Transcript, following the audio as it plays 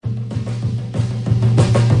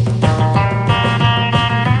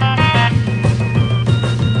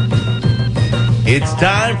It's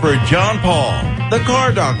time for John Paul, the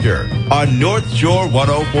Car Doctor, on North Shore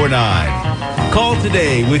 1049. Call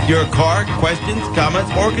today with your car questions,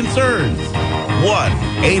 comments, or concerns.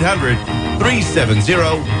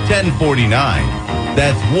 1-800-370-1049.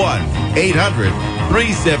 That's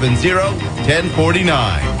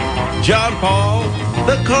 1-800-370-1049. John Paul,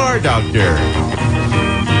 the Car Doctor.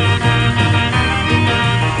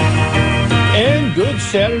 And good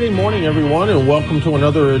Saturday morning, everyone, and welcome to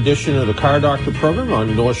another edition of the Car Doctor program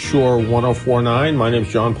on North Shore 1049. My name is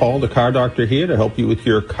John Paul, the Car Doctor, here to help you with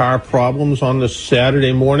your car problems on this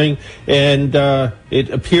Saturday morning. And it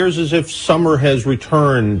appears as if summer has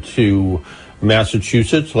returned to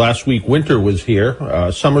Massachusetts. Last week, winter was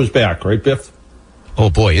here. Summer's back, right, Biff? Oh,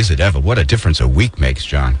 boy, is it ever. What a difference a week makes,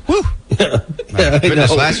 John. Woo! My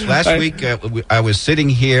goodness, last week I was sitting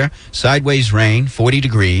here, sideways rain, 40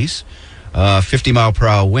 degrees,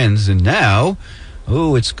 50-mile-per-hour winds, and now,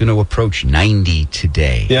 it's going to approach 90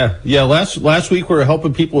 today. Yeah. Last week we were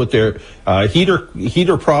helping people with their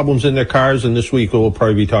heater problems in their cars, and this week we'll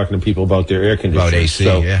probably be talking to people about their air conditioning. About AC,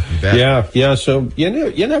 so, yeah, you bet. Yeah. So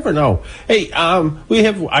you never know. Hey,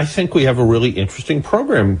 I think we have a really interesting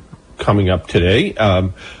program coming up today.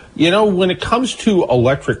 When it comes to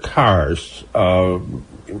electric cars,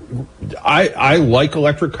 I like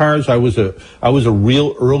electric cars. I was a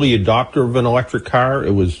real early adopter of an electric car.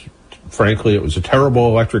 It was a terrible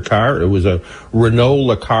electric car. It was a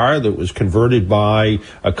Renault car that was converted by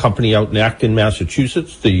a company out in Acton,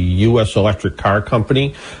 Massachusetts, the U.S. Electric Car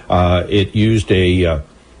Company. It used a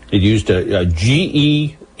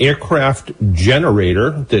GE aircraft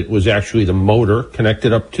generator that was actually the motor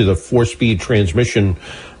connected up to the 4-speed transmission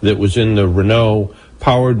that was in the Renault,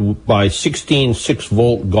 powered by 16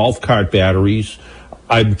 6-volt golf cart batteries.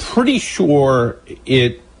 I'm pretty sure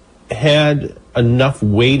it had enough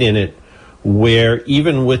weight in it where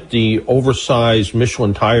even with the oversized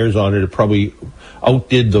Michelin tires on it, it probably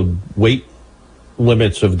outdid the weight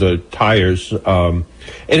limits of the tires. And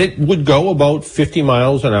it would go about 50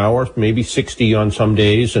 miles an hour, maybe 60 on some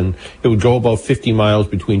days, and it would go about 50 miles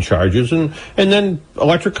between charges. And then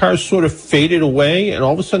electric cars sort of faded away, and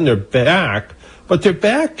all of a sudden they're back, but they're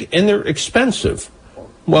back and they're expensive.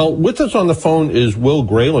 Well, with us on the phone is Will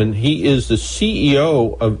Greylin. He is the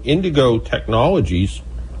CEO of Indigo Technologies,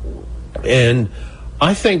 and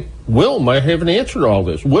I think Will might have an answer to all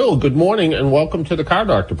this. Will, good morning, and welcome to the Car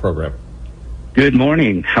Doctor program. Good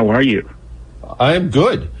morning. How are you? I'm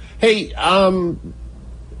good. Hey,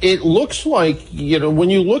 it looks like, when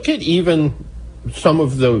you look at even some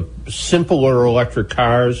of the simpler electric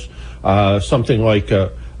cars, something like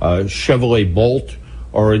a Chevrolet Bolt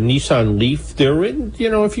or a Nissan Leaf, they're in,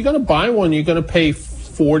 if you're going to buy one, you're going to pay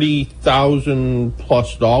 $40,000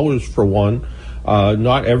 plus for one.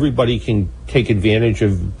 Not everybody can take advantage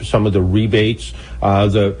of some of the rebates.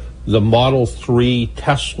 The Model 3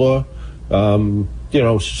 Tesla,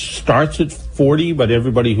 starts at 40, but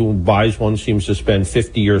everybody who buys one seems to spend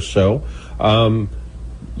 50 or so.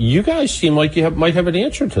 You guys seem like you might have an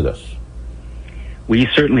answer to this. We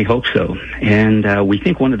certainly hope so. And we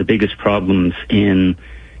think one of the biggest problems in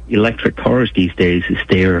electric cars these days is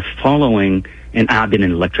they are following, and I've been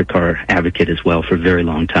an electric car advocate as well for a very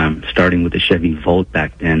long time, starting with the Chevy Volt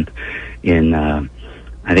back then in, I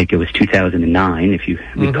think it was 2009, if you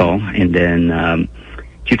recall. And then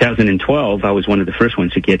 2012, I was one of the first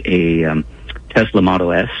ones to get a Tesla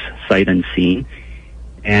Model S, sight unseen.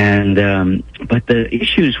 And but the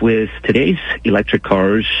issues with today's electric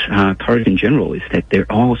cars, cars in general, is that they're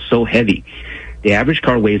all so heavy. The average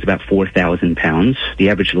car weighs about 4,000 pounds.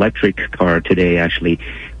 The average electric car today actually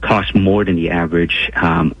costs more than the average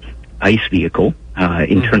ICE vehicle,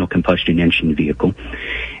 internal combustion engine vehicle.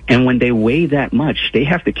 And when they weigh that much, they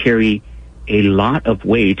have to carry a lot of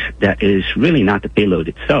weight that is really not the payload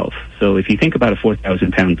itself. So if you think about a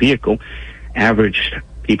 4,000-pound vehicle, average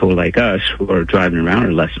people like us who are driving around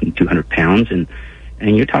are less than 200 pounds, and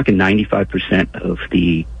you're talking 95% of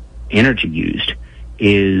the energy used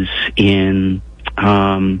is in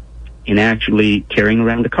actually carrying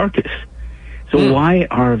around the carcass. So why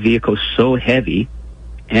are vehicles so heavy?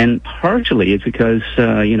 And partially it's because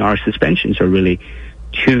our suspensions are really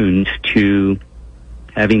tuned to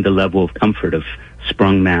having the level of comfort of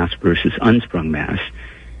sprung mass versus unsprung mass.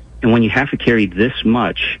 And when you have to carry this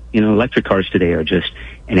much, electric cars today are just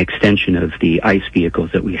an extension of the ICE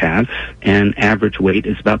vehicles that we have, and average weight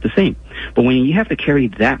is about the same. But when you have to carry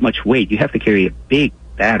that much weight, you have to carry a big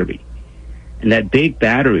battery. And that big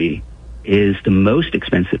battery is the most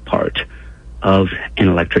expensive part of an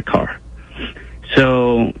electric car.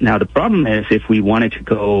 So now the problem is if we wanted to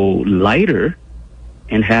go lighter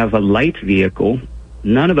and have a light vehicle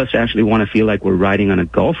none of us actually want to feel like we're riding on a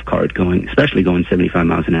golf cart especially going 75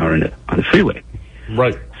 miles an hour on the freeway.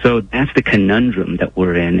 Right. So that's the conundrum that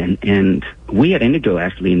we're in. And we at Indigo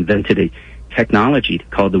actually invented a technology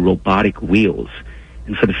called the robotic wheels.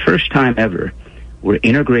 And for the first time ever, we're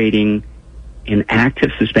integrating an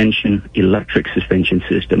active suspension, electric suspension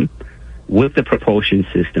system with the propulsion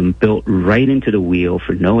system built right into the wheel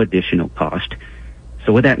for no additional cost.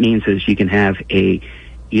 So what that means is you can have a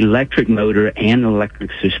electric motor and electric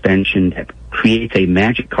suspension that creates a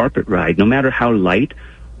magic carpet ride, no matter how light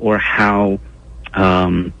or how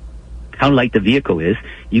light the vehicle is.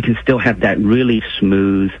 You can still have that really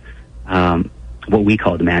smooth, what we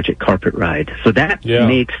call the magic carpet ride. So that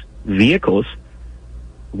makes vehicles,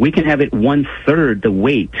 we can have it 1/3 the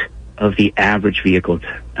weight of the average vehicles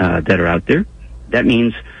that are out there. That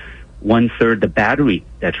means 1/3 the battery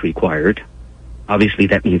that's required. Obviously,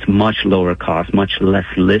 that means much lower cost, much less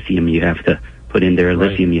lithium you have to put in there,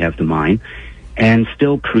 lithium you have to mine, and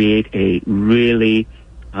still create a really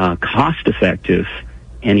cost-effective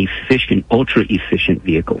and efficient, ultra-efficient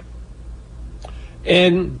vehicle.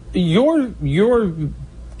 And your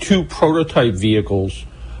two prototype vehicles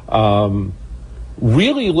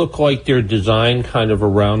really look like they're designed kind of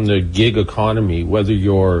around the gig economy, whether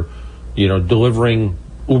you're, delivering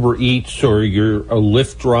Uber Eats or you're a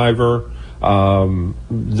Lyft driver.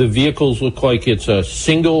 The vehicles look like it's a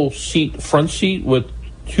single seat front seat with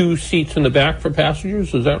 2 seats in the back for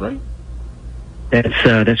passengers. Is that right?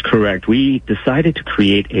 That's correct. We decided to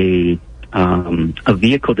create a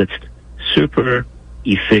vehicle that's super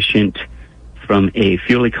efficient from a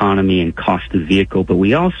fuel economy and cost of vehicle, but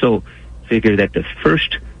we also figure that the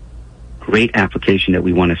first great application that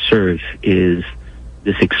we want to serve is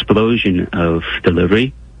this explosion of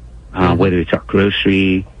delivery, whether it's our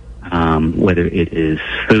grocery, whether it is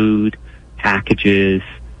food, packages,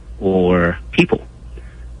 or people.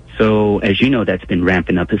 So, as you know, that's been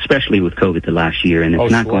ramping up, especially with COVID the last year, and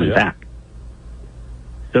it's not going back.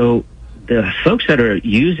 So, the folks that are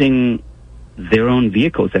using their own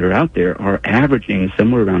vehicles that are out there are averaging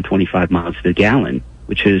somewhere around 25 miles per gallon,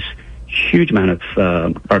 which is a huge amount of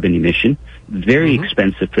carbon emission, very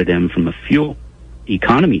expensive for them from a fuel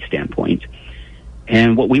economy standpoint.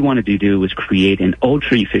 And what we wanted to do was create an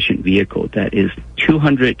ultra-efficient vehicle that is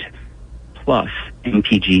 200 plus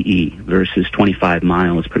mpge versus 25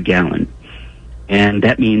 miles per gallon. And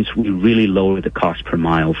that means we really lower the cost per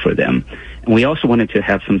mile for them. And we also wanted to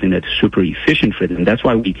have something that's super efficient for them. That's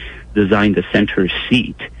why we designed the center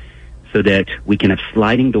seat so that we can have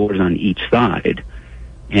sliding doors on each side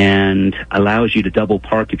and allows you to double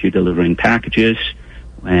park if you're delivering packages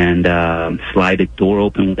and slide a door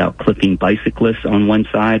open without clipping bicyclists on one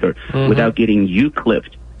side or without getting you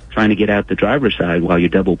clipped trying to get out the driver's side while you're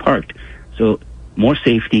double parked. So more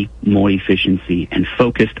safety, more efficiency, and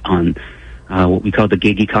focused on what we call the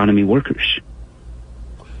gig economy workers.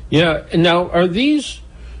 Yeah. Now, are these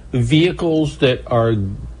vehicles that are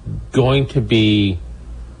going to be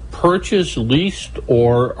purchased, leased,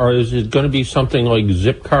 or is it going to be something like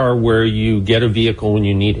Zipcar where you get a vehicle when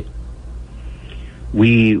you need it?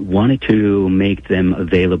 We wanted to make them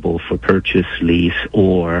available for purchase, lease,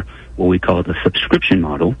 or what we call the subscription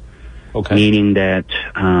model, meaning that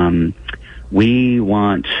we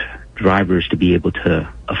want drivers to be able to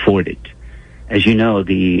afford it. As you know,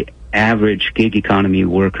 the average gig economy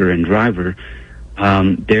worker and driver,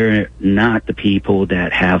 they're not the people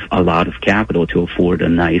that have a lot of capital to afford a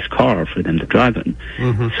nice car for them to drive in.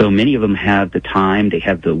 So many of them have the time, they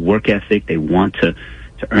have the work ethic, they want to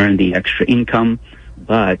earn the extra income,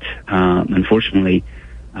 but unfortunately,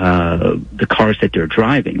 the cars that they're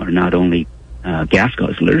driving are not only gas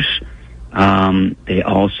guzzlers, they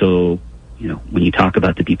also, when you talk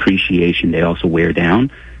about the depreciation, they also wear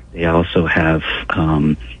down. They also have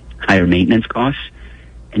higher maintenance costs.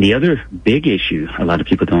 And the other big issue a lot of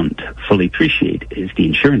people don't fully appreciate is the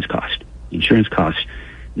insurance cost. The insurance cost,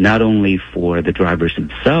 not only for the drivers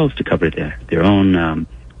themselves to cover their own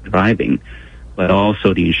driving, but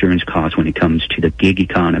also the insurance cost when it comes to the gig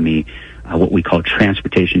economy, what we call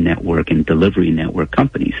transportation network and delivery network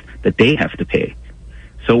companies that they have to pay.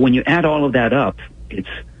 So when you add all of that up, it's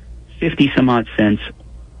 50 some odd cents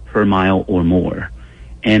per mile or more.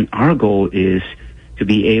 And our goal is to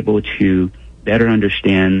be able to better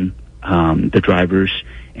understand the drivers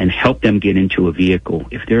and help them get into a vehicle.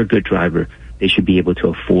 If they're a good driver, they should be able to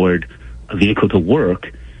afford a vehicle to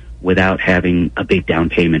work without having a big down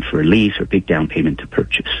payment for a lease or big down payment to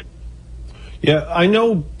purchase. Yeah, I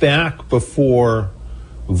know back before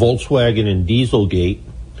Volkswagen and Dieselgate,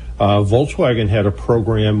 Volkswagen had a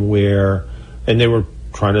program where, and they were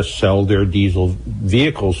trying to sell their diesel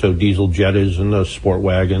vehicles, so diesel Jettas and the sport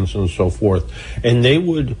wagons and so forth. And they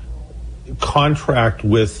would contract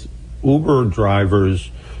with Uber drivers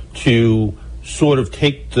to sort of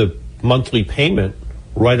take the monthly payment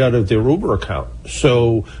right out of their Uber account.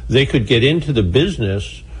 So they could get into the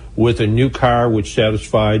business with a new car which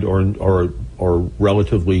satisfied, or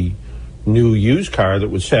relatively new used car that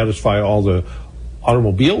would satisfy all the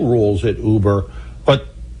automobile rules at Uber, but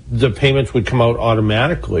the payments would come out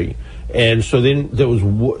automatically. And so then there was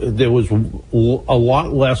a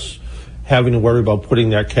lot less having to worry about putting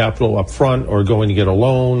that capital up front or going to get a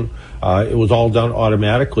loan. It was all done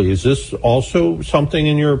automatically. Is this also something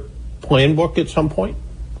in your plan book at some point?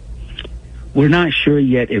 We're not sure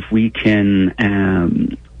yet if we can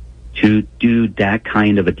to do that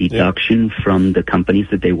kind of a deduction from the companies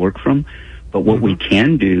that they work from. But what we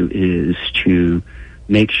can do is to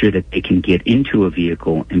make sure that they can get into a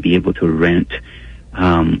vehicle and be able to rent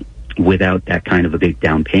without that kind of a big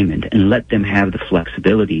down payment, and let them have the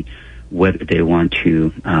flexibility whether they want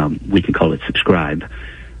to, we can call it subscribe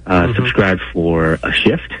for a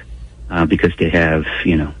shift because they have,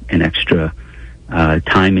 an extra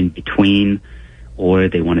time in between, or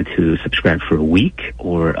they wanted to subscribe for a week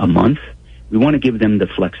or a month. We want to give them the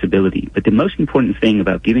flexibility. But the most important thing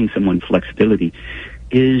about giving someone flexibility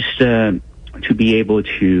is to be able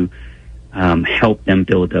to help them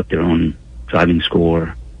build up their own driving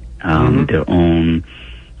score, their own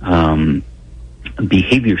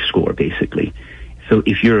behavior score, basically. So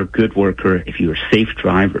if you're a good worker, if you're a safe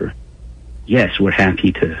driver, yes, we're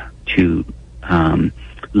happy to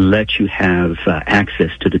let you have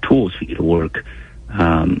access to the tools for you to work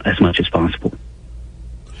as much as possible.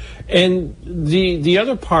 And the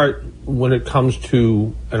other part when it comes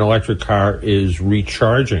to an electric car is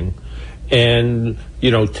recharging. And,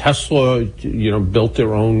 Tesla, built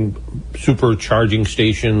their own supercharging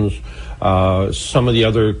stations. Some of the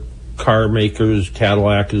other car makers,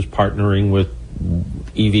 Cadillac is partnering with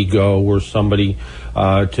EVgo or somebody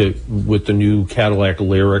with the new Cadillac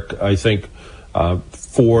Lyriq. I think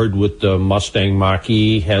Ford with the Mustang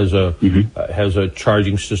Mach-E has a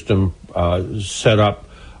charging system set up.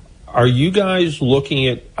 Are you guys looking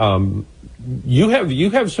at? You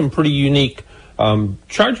have some pretty unique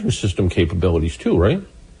charging system capabilities too, right?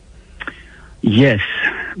 Yes,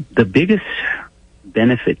 the biggest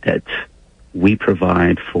benefit that we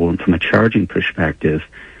provide from a charging perspective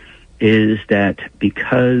is that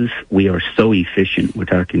because we are so efficient, we're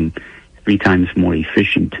talking 3 times more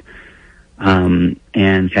efficient,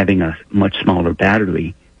 and having a much smaller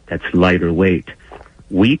battery that's lighter weight,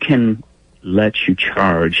 we can let you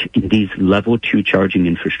charge in these level 2 charging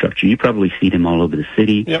infrastructure. You probably see them all over the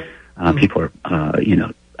city. Yep. People are,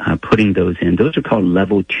 putting those in. Those are called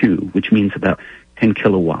level 2, which means about 10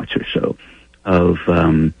 kilowatts or so of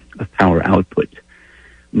power output.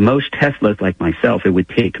 Most Teslas, like myself, it would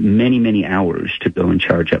take many, many hours to go and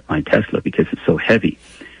charge up my Tesla because it's so heavy.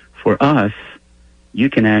 For us, you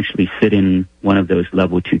can actually sit in one of those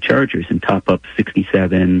level 2 chargers and top up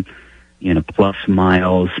 67, plus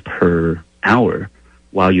miles per hour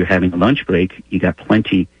while you're having a lunch break. You got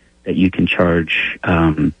plenty that you can charge.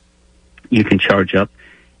 You can charge up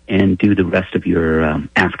and do the rest of your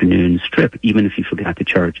afternoon's trip, even if you forgot to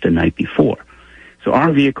charge the night before. So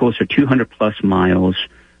our vehicles are 200 plus miles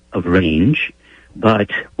of range, but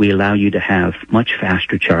we allow you to have much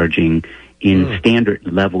faster charging in standard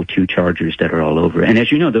level 2 chargers that are all over. And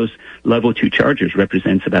as you know, those level 2 chargers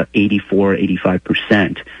represents about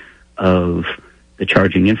 85% of the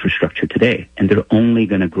charging infrastructure today. And they're only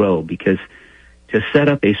going to grow because to set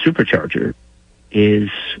up a supercharger is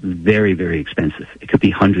very, very expensive. It could be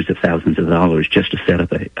hundreds of thousands of dollars just to set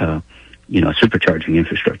up a supercharging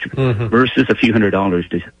infrastructure versus a few $100s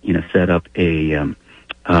to, set up a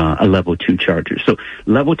level 2 charger. So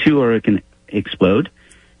level 2 are going to explode,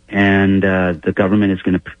 and the government is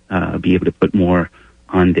going to be able to put more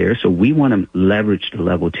on there. So we want to leverage the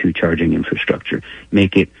level 2 charging infrastructure,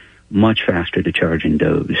 make it much faster to charge in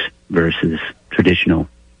those versus traditional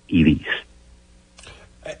EVs.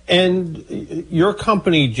 And your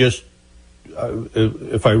company just,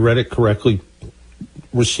 if I read it correctly,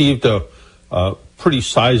 received a pretty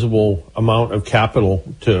sizable amount of capital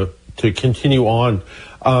to continue on.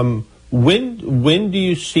 When do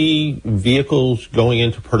you see vehicles going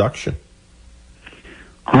into production?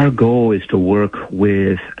 Our goal is to work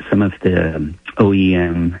with some of the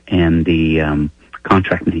OEM and the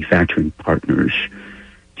contract manufacturing partners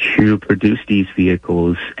to produce these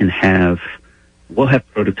vehicles and have we'll have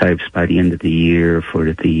prototypes by the end of the year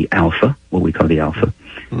for the Alpha, what we call the Alpha.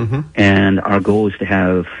 Mm-hmm. And our goal is to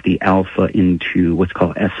have the Alpha into what's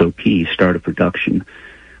called SOP, start of production,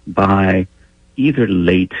 by either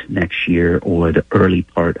late next year or the early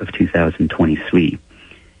part of 2023.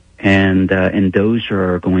 And those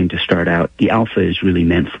are going to start out. The Alpha is really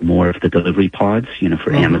meant for more of the delivery pods, for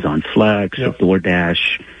Mm-hmm. Amazon Flex, Yep.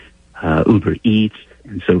 DoorDash, Uber Eats,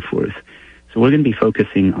 and so forth. So we're going to be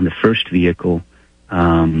focusing on the first vehicle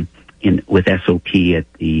with SOP at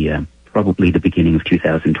the probably the beginning of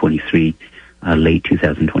 2023, late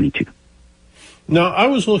 2022. Now, I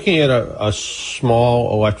was looking at a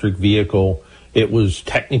small electric vehicle. It was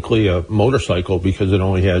technically a motorcycle because it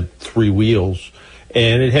only had 3 wheels,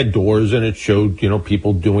 and it had doors, and it showed,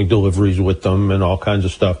 people doing deliveries with them and all kinds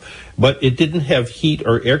of stuff. But it didn't have heat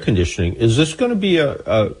or air conditioning. Is this going to be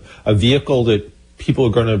a vehicle that people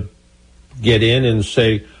are going to get in and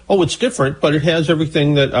say, oh, it's different, but it has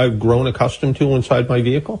everything that I've grown accustomed to inside my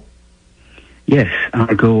vehicle? Yes,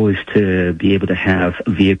 our goal is to be able to have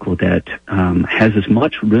a vehicle that has as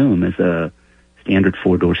much room as a standard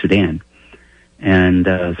 4-door sedan. And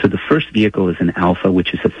so the first vehicle is an Alpha,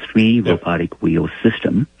 which is a 3 robotic wheel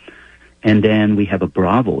system. And then we have a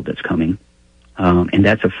Bravo that's coming, and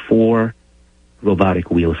that's a 4 robotic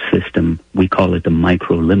wheel system. We call it the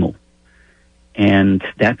Micro Limo. And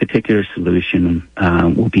that particular solution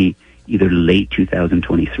will be either late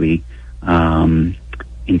 2023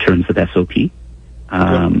 in terms of SOP,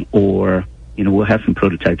 or we'll have some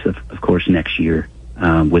prototypes of course next year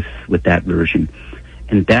with that version.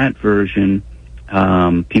 And that version,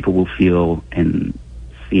 people will feel and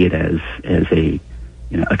see it as a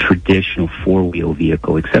traditional 4-wheel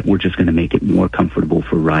vehicle, except we're just going to make it more comfortable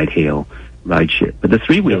for ride-hail, ride-share. But the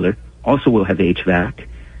 3-wheeler also will have HVAC,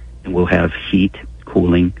 and we'll have heat,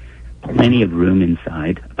 cooling, plenty of room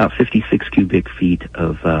inside, about 56 cubic feet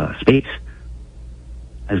of space,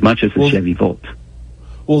 as much as a Chevy Volt.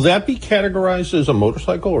 Will that be categorized as a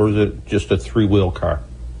motorcycle, or is it just a 3-wheel car?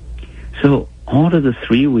 So all of the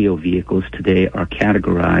 3-wheel vehicles today are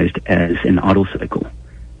categorized as an autocycle.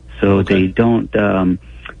 So Okay. they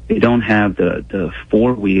don't have the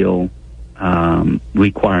 4-wheel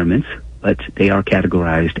requirements, but they are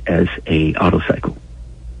categorized as a autocycle.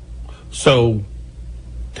 So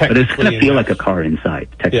But it's going to feel like a Mass- car inside,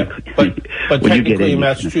 technically. Yeah, but When you get technically in, in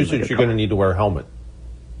it's gonna feel Massachusetts, like a you're car. going to need to wear a helmet.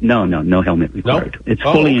 No helmet required. No? It's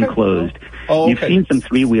Oh, fully okay. enclosed. Oh, You've okay. seen some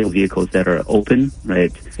 3-wheel vehicles that are open,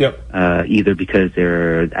 right? Yep. Either because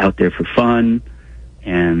they're out there for fun,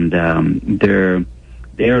 and they're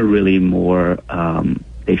really more.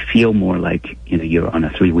 They feel more like you're on a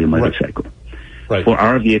 3-wheel motorcycle. Right. For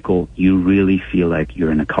our vehicle, you really feel like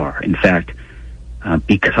you're in a car. In fact,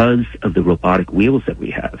 because of the robotic wheels that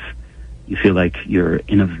we have, you feel like you're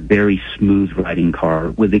in a very smooth riding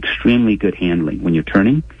car with extremely good handling. When you're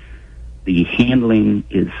turning, the handling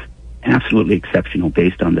is absolutely exceptional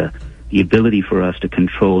based on the ability for us to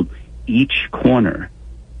control each corner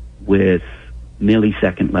with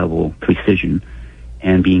millisecond level precision,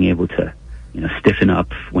 and being able to stiffen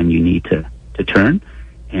up when you need to turn,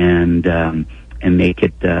 and make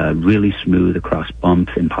it really smooth across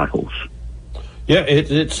bumps and potholes. Yeah,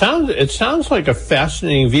 it sounds like a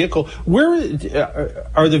fascinating vehicle. Where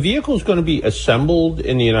are the vehicles going to be assembled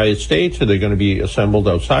in the United States? Are they going to be assembled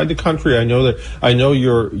outside the country? I know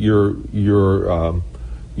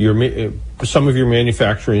some of your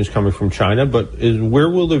manufacturing is coming from China, but where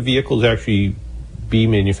will the vehicles actually be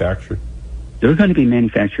manufactured? They're going to be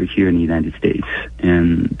manufactured here in the United States,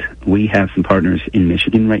 and we have some partners in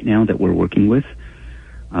Michigan right now that we're working with.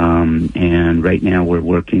 And right now we're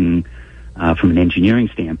working from an engineering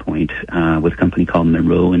standpoint with a company called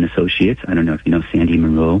Monroe and Associates. I don't know if you know Sandy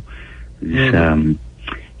Monroe. He's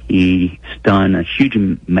done a huge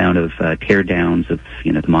amount of tear downs of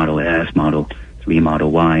the Model S, Model 3,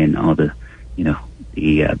 Model Y, and all the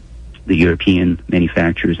the European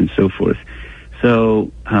manufacturers and so forth.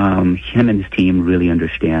 So him and his team really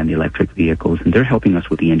understand the electric vehicles, and they're helping us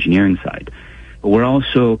with the engineering side. But we're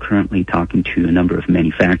also currently talking to a number of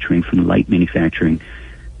manufacturing, from light manufacturing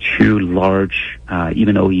to large,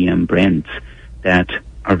 even OEM brands that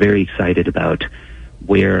are very excited about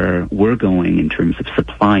where we're going in terms of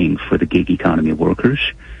supplying for the gig economy workers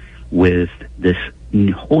with this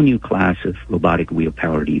whole new class of robotic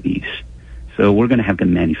wheel-powered EVs. So we're going to have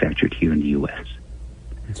them manufactured here in the U.S.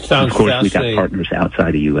 Sounds Of course, we've got fascinating. partners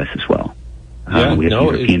outside the U.S. as well. Yeah, we have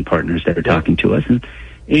European partners that are talking to us, and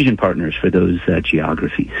Asian partners for those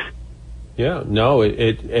geographies. Yeah, no,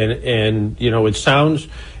 it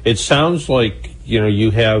sounds like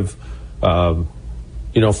you have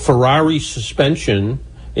Ferrari suspension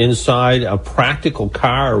inside, a practical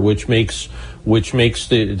car, which makes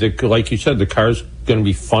the like you said, the car's going to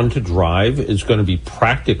be fun to drive. It's going to be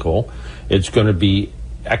practical. It's going to be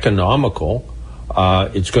economical.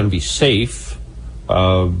 It's going to be safe,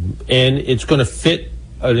 and it's going to fit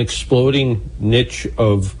an exploding niche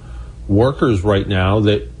of workers right now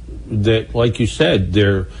that like you said,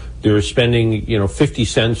 they're spending 50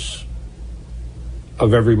 cents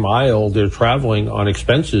of every mile they're traveling on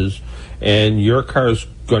expenses, and your car is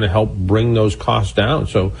going to help bring those costs down.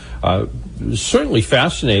 So certainly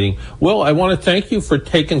fascinating. Will, I want to thank you for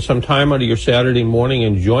taking some time out of your Saturday morning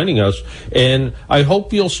and joining us, and I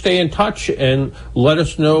hope you'll stay in touch and let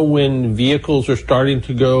us know when vehicles are starting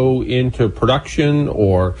to go into production,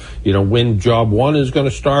 or when job one is going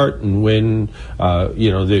to start, and when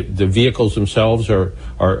the vehicles themselves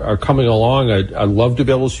are coming along. I'd love to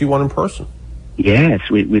be able to see one in person. Yes,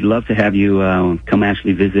 we'd love to have you come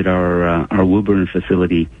actually visit our Woburn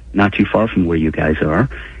facility, not too far from where you guys are,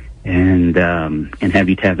 and have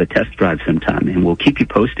you to have a test drive sometime. And we'll keep you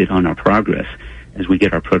posted on our progress as we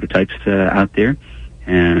get our prototypes out there.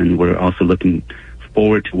 And we're also looking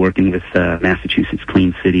forward to working with Massachusetts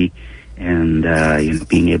Clean City and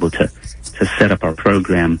being able to set up our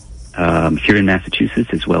program here in Massachusetts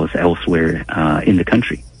as well as elsewhere in the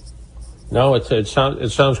country. No, it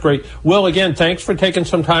sounds great. Well, again, thanks for taking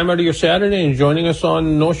some time out of your Saturday and joining us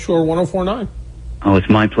on North Shore 104.9. Oh, it's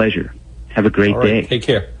my pleasure. Have a great day. Take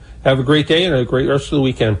care. Have a great day and a great rest of the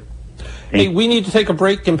weekend. Hey, we need to take a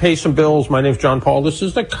break and pay some bills. My name's John Paul. This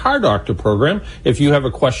is the Car Doctor program. If you have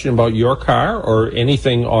a question about your car or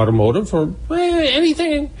anything automotive or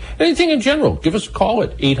anything in general, give us a call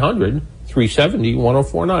at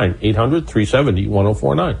 800-370-1049.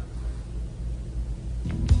 800-370-1049.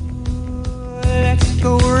 Let's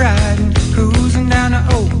go riding, cruising down the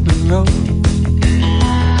open road.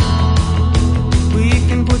 We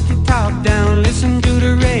can put the top down, listen to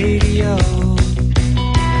the radio.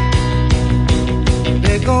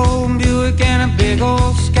 Big old Buick and a big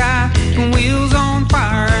old Sky, and wheels on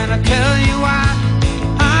fire, and I tell you why.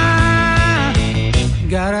 I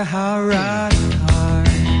got a hot rod car.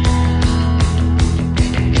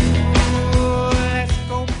 Oh, let's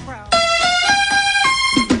go proud.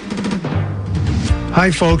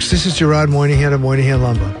 Hi folks, this is Gerard Moynihan of Moynihan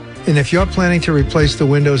Lumber. And if you're planning to replace the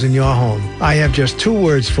windows in your home, I have just two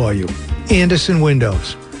words for you: Andersen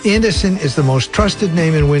Windows. Andersen is the most trusted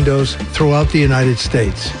name in windows throughout the United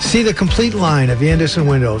States. See the complete line of Andersen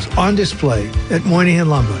windows on display at Moynihan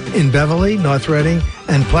Lumber in Beverly, North Reading,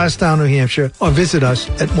 and Plastown, New Hampshire, or visit us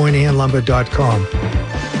at MoynihanLumber.com.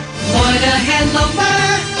 Moynihan Lumber,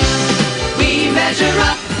 we measure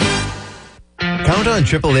up. Count on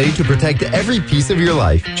AAA to protect every piece of your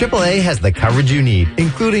life. AAA has the coverage you need,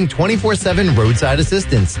 including 24/7 roadside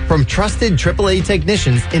assistance from trusted AAA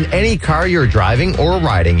technicians in any car you're driving or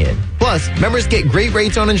riding in. Plus, members get great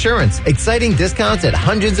rates on insurance, exciting discounts at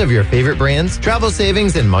hundreds of your favorite brands, travel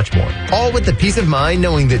savings, and much more. All with the peace of mind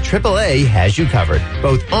knowing that AAA has you covered,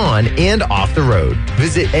 both on and off the road.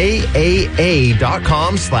 Visit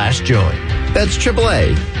AAA.com/join. That's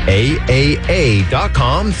AAA.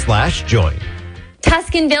 AAA.com/join.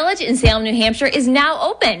 Tuscan Village in Salem, New Hampshire is now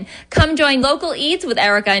open. Come join Local Eats with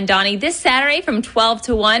Erica and Donnie this Saturday from 12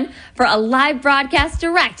 to 1 for a live broadcast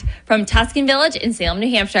direct from Tuscan Village in Salem,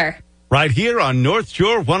 New Hampshire. Right here on North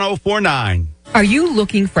Shore 104.9. Are you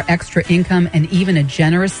looking for extra income and even a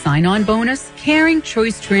generous sign-on bonus? Caring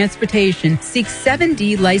Choice Transportation seeks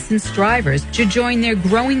 7D licensed drivers to join their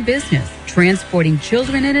growing business, transporting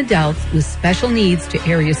children and adults with special needs to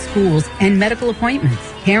area schools and medical appointments.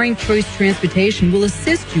 Caring Choice Transportation will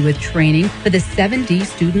assist you with training for the 7D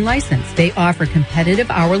student license. They offer competitive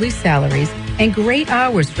hourly salaries and great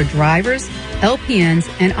hours for drivers, LPNs,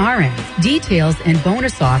 and RNs. Details and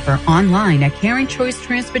bonus offer online at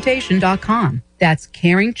caringchoicetransportation.com. That's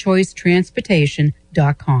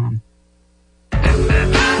caringchoicetransportation.com.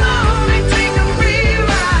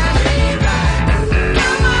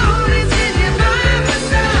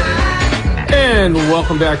 And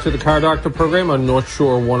welcome back to the Car Doctor program on North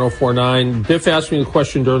Shore 104.9. Biff asked me the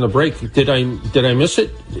question during the break. Did I miss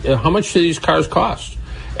it? How much do these cars cost?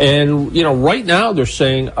 And, right now they're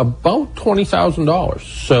saying about $20,000.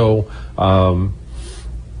 So,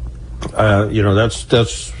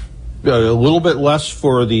 that's a little bit less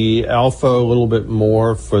for the Alpha, a little bit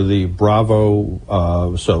more for the Bravo.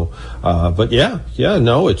 But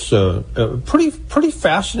it's a pretty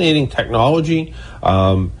fascinating technology.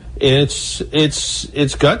 And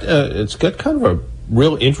it's got kind of a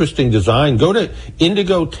real interesting design. Go to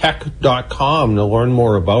indigotech.com to learn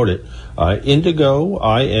more about it. Indigo,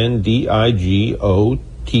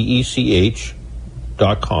 INDIGOTECH.com.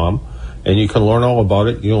 IndigoCars.com, and you can learn all about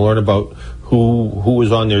it. You can learn about who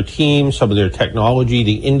was on their team, some of their technology,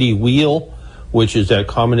 the Indy wheel, which is that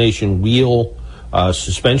combination wheel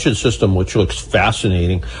suspension system, which looks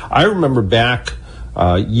fascinating. I remember back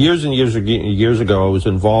years and years ago, I was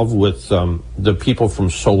involved with the people from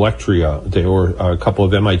Solectria. They were a couple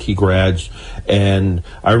of MIT grads, and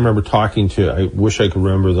I remember talking to. I wish I could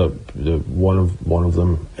remember the one of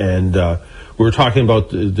them, and we were talking about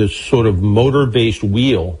this sort of motor-based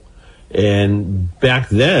wheel. And back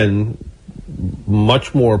then,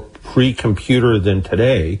 much more pre-computer than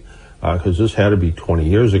today, because this had to be 20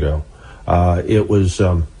 years ago. It was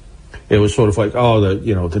sort of like,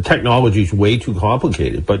 the technology's way too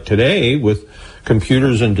complicated. But today, with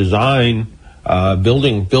computers and design,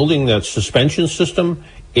 building that suspension system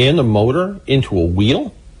and the motor into a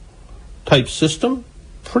wheel type system,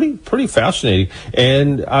 pretty fascinating.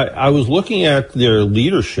 And I was looking at their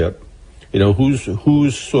leadership,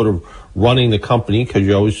 who's sort of running the company, because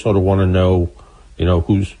you always sort of want to know,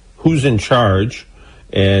 who's in charge.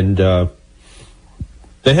 And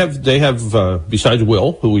they have besides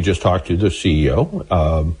Will, who we just talked to, the CEO,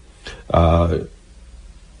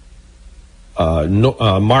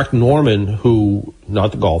 Mark Norman, who,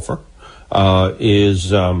 not the golfer, is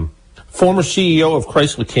former CEO of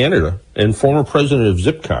Chrysler Canada and former president of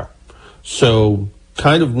Zipcar. So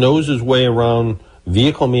kind of knows his way around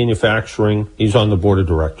vehicle manufacturing. He's on the board of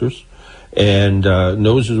directors, and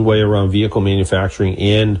knows his way around vehicle manufacturing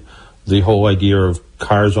and the whole idea of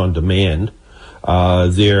cars on demand.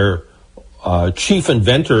 Their chief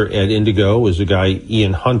inventor at Indigo is a guy,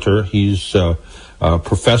 Ian Hunter. He's a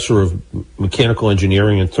professor of mechanical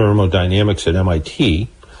engineering and thermodynamics at MIT.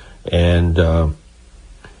 And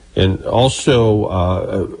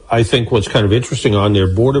also, I think what's kind of interesting on their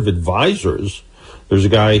board of advisors, there's a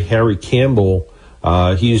guy, Harry Campbell.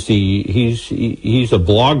 He's a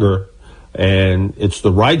blogger, and it's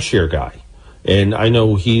the rideshare guy. And I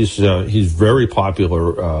know he's very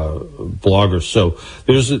popular blogger. So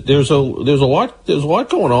there's a lot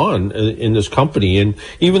going on in this company. And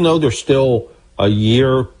even though they're still a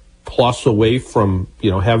year plus away from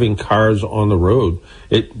having cars on the road,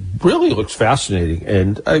 it really looks fascinating.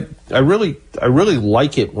 And I really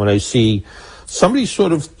like it when I see somebody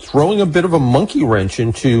sort of throwing a bit of a monkey wrench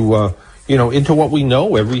into into what we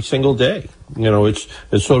know every single day. It's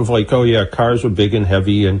sort of like, oh yeah, cars are big and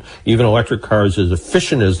heavy, and even electric cars, as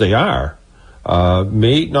efficient as they are,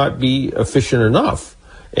 may not be efficient enough.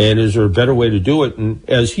 And is there a better way to do it? And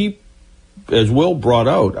as Will brought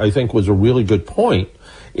out, I think was a really good point,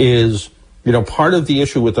 is, part of the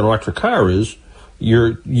issue with an electric car is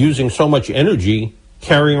you're using so much energy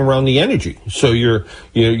carrying around the energy. So you're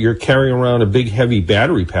carrying around a big heavy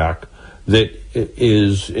battery pack that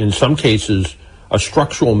is in some cases a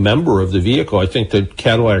structural member of the vehicle. I think the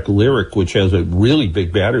Cadillac Lyriq, which has a really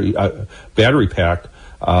big battery pack,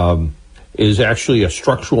 is actually a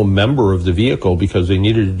structural member of the vehicle because they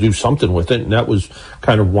needed to do something with it, and that was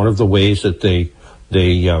kind of one of the ways that they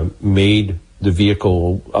made the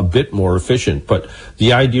vehicle a bit more efficient. But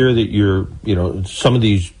the idea that some of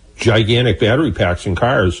these gigantic battery packs in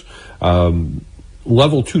cars,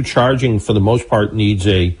 level 2 charging for the most part needs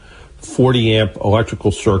a 40 amp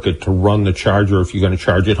electrical circuit to run the charger if you're going to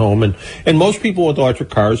charge at home. And most people with electric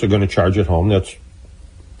cars are going to charge at home. That's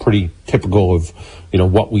pretty typical of,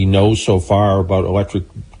 what we know so far about electric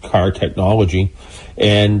car technology.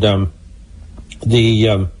 And a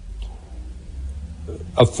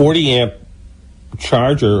 40 amp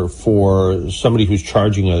charger for somebody who's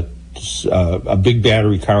charging a big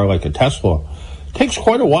battery car like a Tesla takes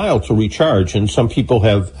quite a while to recharge. And some people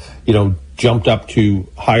have, jumped up to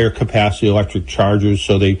higher capacity electric chargers,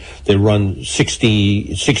 so they run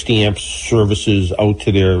 60 amp services out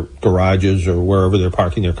to their garages or wherever they're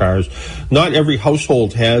parking their cars. Not every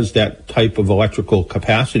household has that type of electrical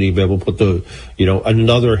capacity to be able to put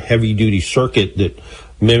another heavy duty circuit that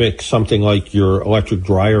mimics something like your electric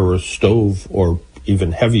dryer or stove or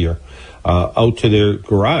even heavier out to their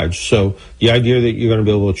garage. So the idea that you're going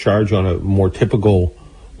to be able to charge on a more typical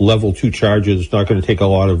level 2 charger is not going to take a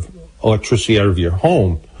lot of electricity out of your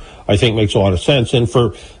home, I think makes a lot of sense. And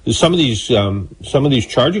for some of these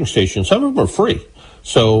charging stations, some of them are free.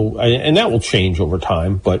 So, and that will change over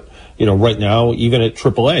time. But, right now, even at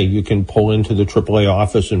AAA, you can pull into the AAA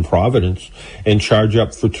office in Providence and charge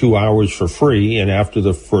up for 2 hours for free. And after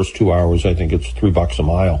the first 2 hours, I think it's $3 a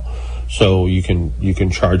mile. So you can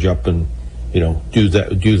charge up and, do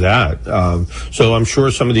that. So I'm sure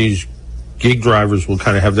some of these gig drivers will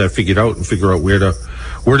kind of have that figured out and figure out where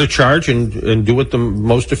to charge and do it the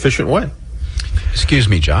most efficient way. Excuse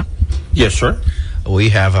me, John. Yes, sir. we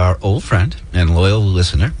have our old friend and loyal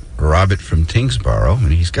listener, Robert from Tingsboro,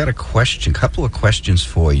 and he's got a couple of questions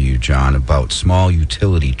for you, John, about small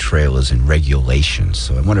utility trailers and regulations.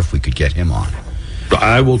 So I wonder if we could get him on.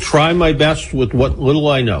 I will try my best with what little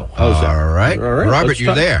I know. How's that? All right. Robert,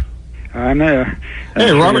 you're there. I'm there.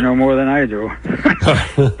 Hey, Robert. You know more than I do.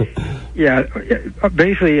 Yeah,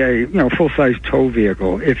 basically a full-size tow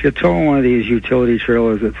vehicle. If you're towing one of these utility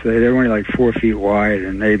trailers that say they're only like 4 feet wide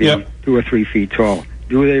and maybe 2 or 3 feet tall,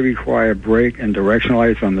 do they require brake and direction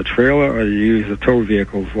lights on the trailer, or do you use the tow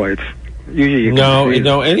vehicle's lights? Usually, you no.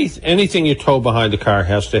 Anything you tow behind the car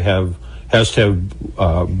has to have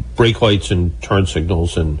brake lights and turn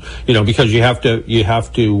signals, and because you have to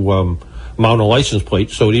mount a license plate,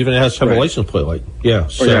 so it even has to have a license plate light. Yeah.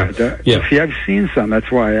 So, See, I've seen some. That's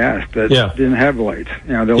why I asked. That didn't have lights.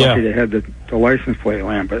 They're lucky they had the license plate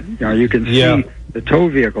lamp, but you can see the tow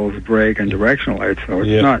vehicle's brake and directional lights, so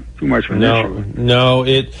it's not too much of an issue. No,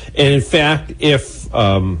 and in fact, if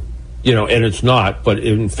and it's not, but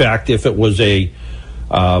in fact, if it was a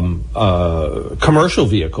commercial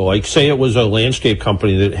vehicle, like say it was a landscape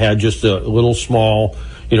company that had just a little small,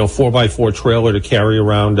 4x4 trailer to carry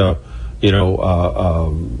around a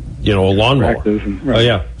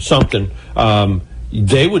lawnmower, something.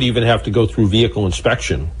 They would even have to go through vehicle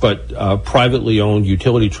inspection, but privately owned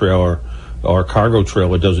utility trailer or cargo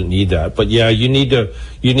trailer doesn't need that. But you need to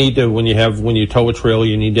when you tow a trailer,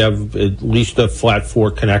 you need to have at least a flat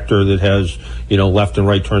fork connector that has left and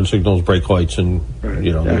right turn signals, brake lights, and I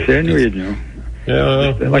knew you'd know.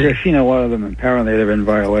 Yeah, like I've seen a lot of them. Apparently, they're in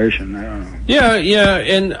violation. I don't know. Yeah,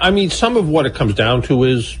 and I mean, some of what it comes down to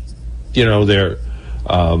is, they're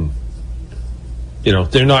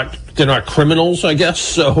not criminals, I guess.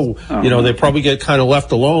 So they probably get kind of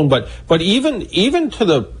left alone. But even to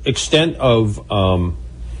the extent of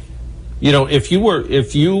if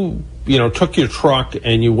you took your truck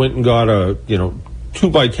and you went and got a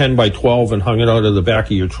 2x10x12 and hung it out of the back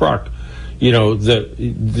of your truck,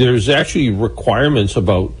 there's actually requirements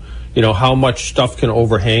about how much stuff can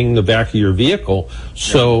overhang the back of your vehicle.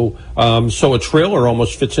 So a trailer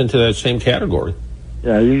almost fits into that same category.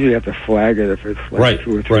 Yeah, you usually have to flag it if it's like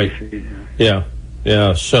 2 or 3 feet. Yeah.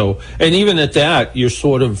 So, and even at that,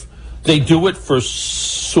 they do it for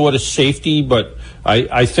sort of safety, but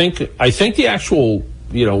I think the actual,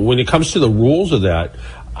 when it comes to the rules of that,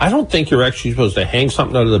 I don't think you're actually supposed to hang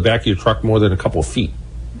something out of the back of your truck more than a couple of feet.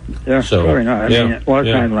 Yeah, probably not. I mean, a lot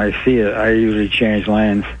of times when I see it, I usually change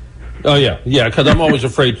lanes. Oh yeah, because I'm always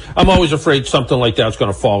afraid. Something like that's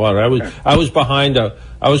going to fall out. I was behind a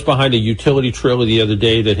utility trailer the other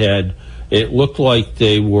day that it looked like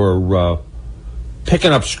they were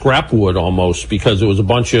picking up scrap wood almost, because it was a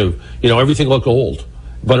bunch of everything looked old,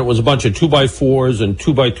 but it was a bunch of 2x4s and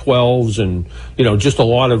 2x12s and just a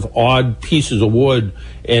lot of odd pieces of wood,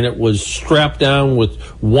 and it was strapped down with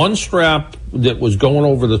one strap that was going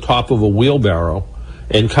over the top of a wheelbarrow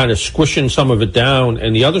and kind of squishing some of it down,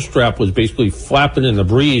 and the other strap was basically flapping in the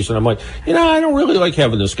breeze. And I'm like, I don't really like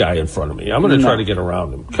having this guy in front of me. I'm going to try to get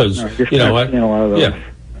around him because,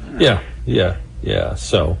 yeah.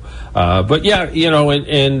 So, but yeah,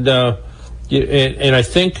 and I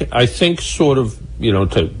think sort of,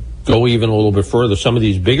 to go even a little bit further, some of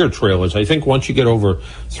these bigger trailers, I think once you get over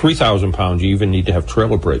 3,000 pounds, you even need to have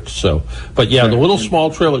trailer brakes. So, but yeah, the little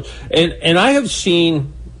small trailers, and I have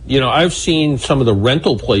seen. I've seen some of the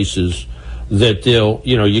rental places that they'll,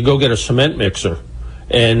 you go get a cement mixer,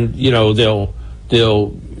 and that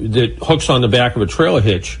hooks on the back of a trailer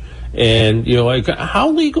hitch, and like, how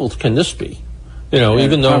legal can this be? Even though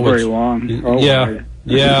it's not very long.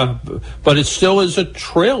 Yeah, but it still is a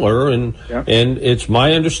trailer, and it's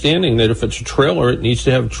my understanding that if it's a trailer, it needs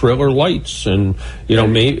to have trailer lights, and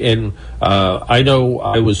I know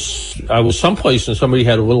I was someplace and somebody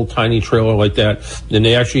had a little tiny trailer like that, and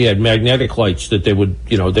they actually had magnetic lights that they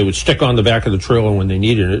would stick on the back of the trailer when they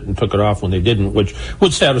needed it and took it off when they didn't, which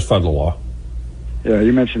would satisfy the law. Yeah,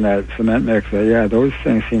 you mentioned that cement mixer. Yeah, those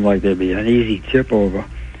things seem like they'd be an easy tip over.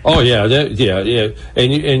 Oh yeah,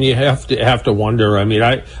 and you have to wonder. I mean,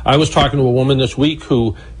 I was talking to a woman this week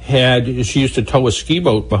who she used to tow a ski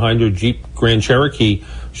boat behind her Jeep Grand Cherokee.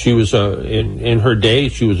 She was in her day,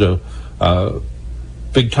 she was a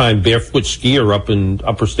big time barefoot skier up in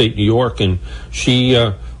upper state New York, and she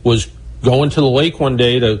was going to the lake one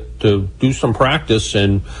day to do some practice,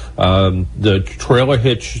 and the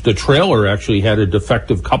trailer actually had a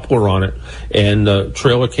defective coupler on it, and the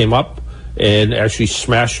trailer came up and actually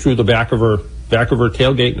smashed through the back of her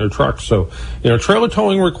tailgate in her truck. So, trailer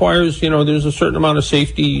towing requires, there's a certain amount of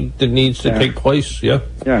safety that needs to take place. Yeah.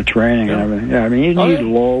 Yeah, training and everything. Yeah, I mean, you need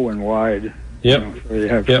low and wide Yep. So you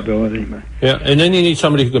have stability. But. Yeah, and then you need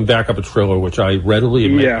somebody who can back up a trailer, which I readily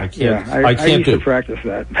admit I can't. I can't used do. to practice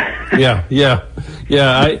that. Yeah.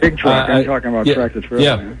 Big truck. I'm talking about tractor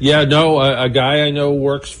trailer. No, a guy I know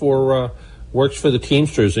works for the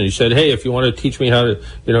Teamsters, and he said, "Hey, if you want to teach me how to,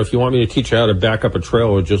 if you want me to teach you how to back up a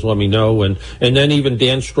trailer, just let me know." And then even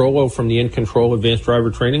Dan Strollo from the In Control Advanced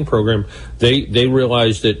Driver Training Program, they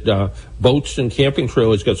realized that boats and camping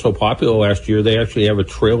trailers got so popular last year, they actually have a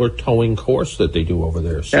trailer towing course that they do over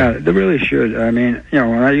there. So. Yeah, they really should. I mean,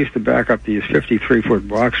 when I used to back up these 53-foot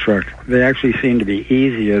box trucks, they actually seem to be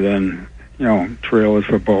easier than, trailers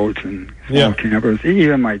for boats and small campers.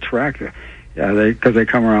 Even my tractor, because they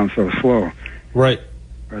come around so slow. Right.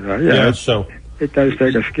 But, so it does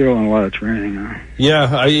take a skill and a lot of training.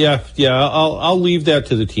 I'll leave that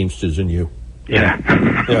to the Teamsters and you.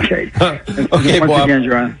 Yeah. Okay. Okay, Once Bob. again,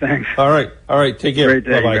 John, thanks. All right. Take care. Great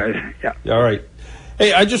day, Bye-bye. guys. Yeah. All right.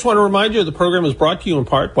 Hey, I just want to remind you the program is brought to you in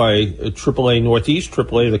part by AAA Northeast.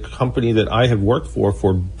 AAA, the company that I have worked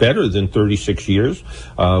for better than 36 years.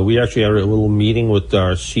 We actually had a little meeting with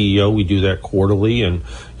our CEO. We do that quarterly and,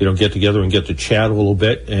 get together and get to chat a little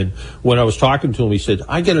bit. And when I was talking to him, he said,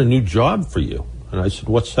 "I got a new job for you." And I said,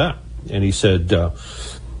 "What's that?" And he said,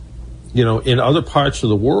 in other parts of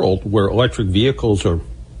the world where electric vehicles are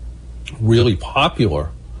really popular,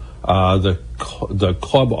 the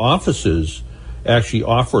club offices actually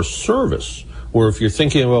offer service where if you're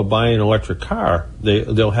thinking about buying an electric car,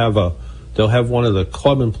 they'll have one of the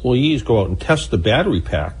club employees go out and test the battery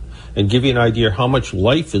pack and give you an idea how much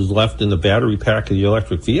life is left in the battery pack of the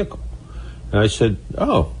electric vehicle. And I said,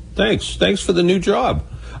 "Oh, thanks for the new job."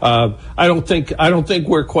 I don't think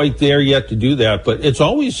we're quite there yet to do that, but it's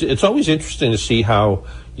always interesting to see how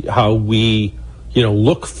we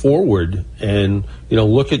look forward and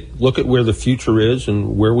look at where the future is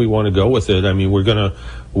and where we want to go with it. I mean,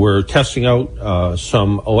 we're testing out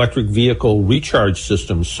some electric vehicle recharge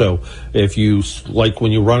systems. So if you like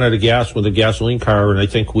when you run out of gas with a gasoline car, and I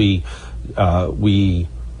think we we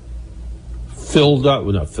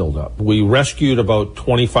rescued about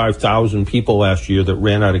 25,000 people last year that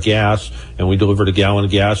ran out of gas, and we delivered a gallon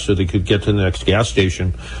of gas so they could get to the next gas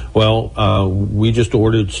station. Well, we just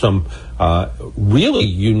ordered some really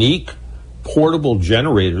unique portable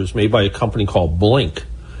generators made by a company called Blink,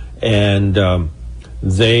 and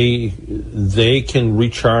they can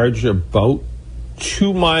recharge about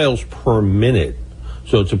 2 miles per minute.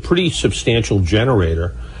 So it's a pretty substantial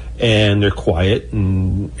generator. And they're quiet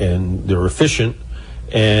and they're efficient,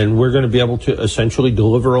 and we're going to be able to essentially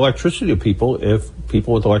deliver electricity to people if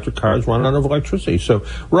people with electric cars run out of electricity. So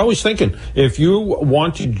we're always thinking, if you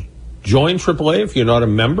want to join AAA, if you're not a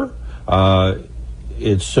member,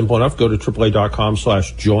 it's simple enough. Go to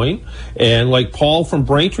AAA.com/join. And like Paul from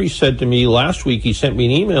Braintree said to me last week, he sent me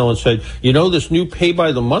an email and said, this new pay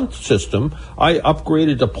by the month system, I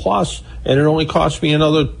upgraded to Plus, and it only cost me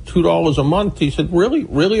another $2 a month. He said, really,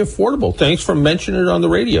 really affordable. Thanks for mentioning it on the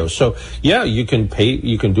radio. So yeah, you can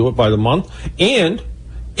do it by the month. And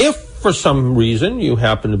if for some reason you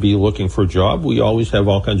happen to be looking for a job, we always have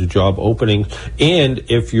all kinds of job openings. And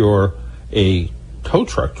if you're a tow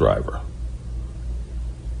truck driver,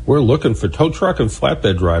 we're looking for tow truck and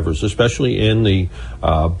flatbed drivers, especially in the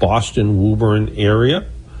Boston, Woburn area.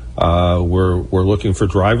 We're looking for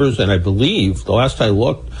drivers, and I believe the last I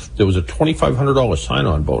looked, there was a $2,500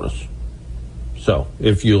 sign-on bonus. So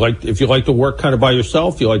if you like to work kind of by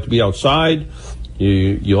yourself, you like to be outside,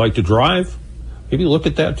 you like to drive, maybe look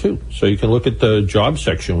at that too. So you can look at the job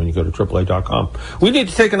section when you go to AAA.com. We need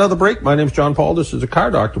to take another break. My name's John Paul. This is the Car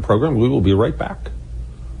Doctor program. We will be right back.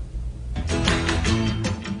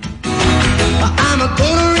 I'm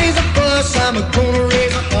gonna raise a fuss, I'm gonna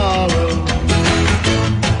raise a holler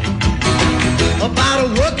about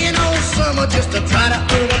working all summer just to try to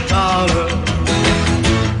earn a dollar.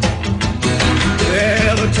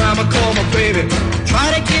 Every time I call my baby,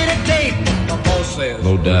 try to get a date, my boss says,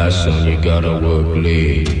 "No doubt, son, you gotta work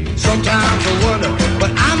late." Sometimes I wonder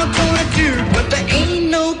what I'm gonna do, but there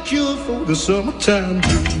ain't no cure for the summertime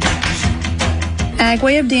blues.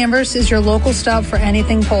 Agway of Danvers is your local stop for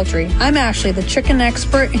anything poultry. I'm Ashley, the chicken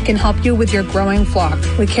expert, and can help you with your growing flock.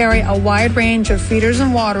 We carry a wide range of feeders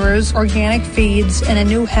and waterers, organic feeds, and a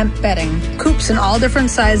new hemp bedding. Coops in all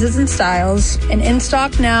different sizes and styles. And in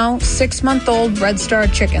stock now, 6-month-old Red Star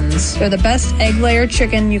chickens. They're the best egg layer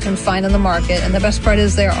chicken you can find on the market, and the best part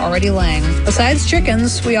is they're already laying. Besides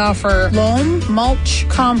chickens, we offer loam, mulch,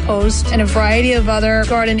 compost, and a variety of other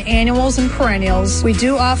garden annuals and perennials. We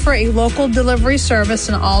do offer a local delivery service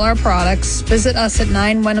in all our products. Visit us at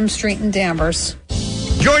 9 Wenham Street in Danvers.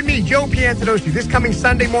 Join me, Joe Piantadosi, this coming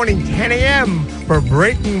Sunday morning, 10 a.m. for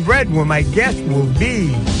Breaking Bread, where my guest will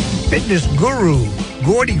be fitness guru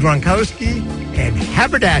Gordy Gronkowski and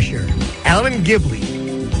haberdasher Alan Gibley.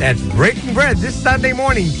 That's Breaking Bread this Sunday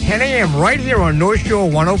morning, 10 a.m. right here on North Shore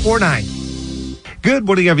 104.9. Good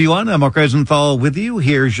morning, everyone. I'm Mark Rosenthal with you.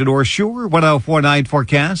 Here's your North Shore 104.9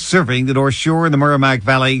 forecast, serving the North Shore and the Merrimack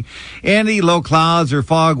Valley. Any low clouds or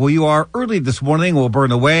fog where you are early this morning will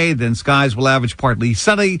burn away. Then skies will average partly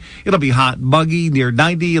sunny. It'll be hot and muggy, near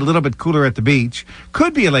 90, a little bit cooler at the beach.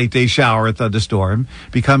 Could be a late day shower or thunderstorm.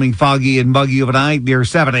 Becoming foggy and muggy overnight, near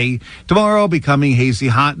 70. Tomorrow, becoming hazy,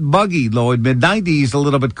 hot and muggy, low and mid 90s, a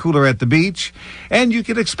little bit cooler at the beach. And you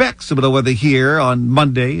can expect some of the weather here on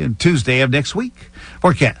Monday and Tuesday of next week.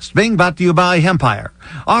 Forecast being brought to you by Empire,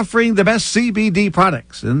 offering the best CBD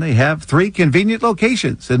products, and they have 3 convenient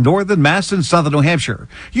locations in northern Mass and southern New Hampshire.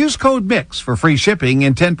 Use code MIX for free shipping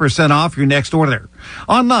and 10% off your next order.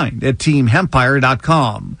 Online at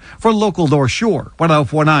teamhempire.com. For local North Shore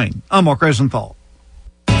 104.9, I'm Mark Rosenthal.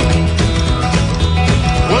 Well,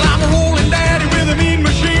 I'm a rolling daddy with a mean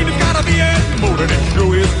machine. It's gotta be a motor that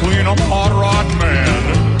sure is clean. I'm a hot rod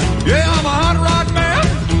man. Yeah, I'm a hot rod man.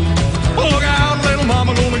 Look out, little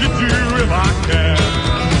mama, gonna get you if I can.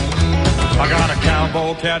 I got a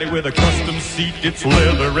cowboy caddy with a custom seat. It's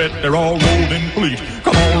leatherette, they're all rolled in pleat.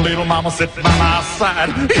 Come on, little mama, sit by my side.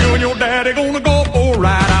 You and your daddy gonna go for a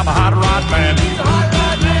ride. I'm a hot rod man.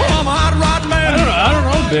 I'm a hot rod man. I don't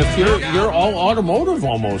know, Biff. You're all automotive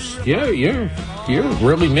almost. Yeah, you're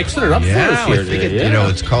really mixing it up for us here today. Yeah. You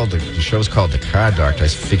know, the show's called The Car Doctor. I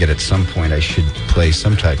figured at some point I should play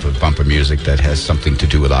some type of bumper music that has something to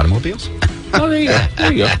do with automobiles. Oh, there you go.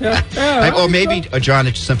 There you go. Yeah. Or maybe, John,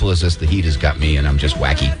 it's simple as this. The heat has got me and I'm just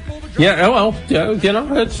wacky. Yeah, well, yeah, you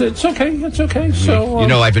know, it's okay. It's okay. So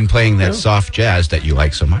I've been playing that soft jazz that you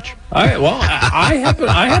like so much. I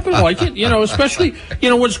happen to like it, especially,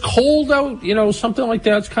 when it's cold out, something like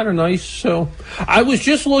that's kind of nice. So I was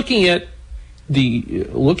just looking at the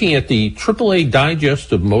AAA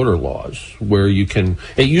digest of motor laws, where it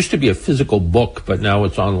used to be a physical book, but now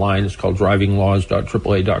it's online. It's called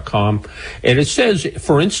drivinglaws.aaa.com. And it says,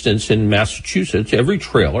 for instance, in Massachusetts, every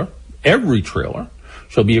trailer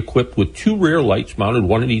shall be equipped with 2 rear lights mounted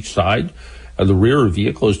one at each side. The rear of the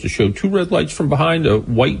vehicle is to show 2 red lights from behind, a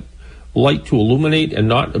white light to illuminate and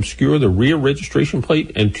not obscure the rear registration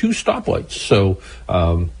plate, and 2 stoplights. So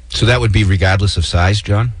that would be regardless of size,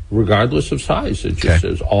 John? Regardless of size. It just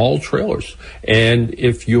says all trailers. And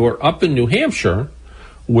if you're up in New Hampshire,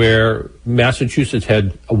 where Massachusetts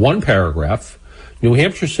had 1 paragraph, New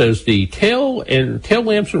Hampshire says the tail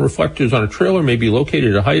lamps and reflectors on a trailer may be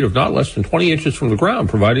located at a height of not less than 20 inches from the ground,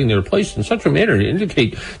 providing they are placed in such a manner to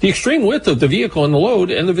indicate the extreme width of the vehicle and the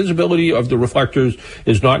load, and the visibility of the reflectors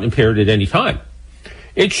is not impaired at any time.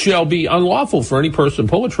 It shall be unlawful for any person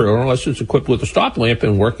to pull a trailer unless it's equipped with a stop lamp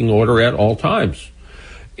in working order at all times.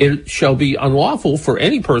 It shall be unlawful for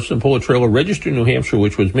any person to pull a trailer registered in New Hampshire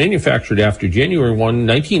which was manufactured after January 1,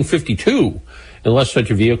 1952, unless such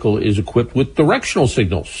a vehicle is equipped with directional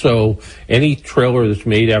signals. So any trailer that's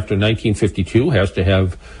made after 1952 has to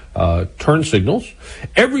have turn signals.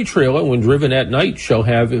 Every trailer, when driven at night, shall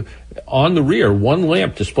have on the rear 1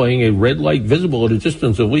 lamp displaying a red light visible at a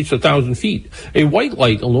distance of at least 1,000 feet, a white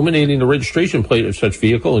light illuminating the registration plate of such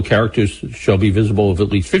vehicle, and characters shall be visible of at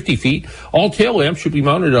least 50 feet. All tail lamps should be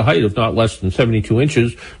mounted at a height of not less than 72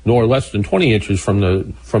 inches, nor less than 20 inches from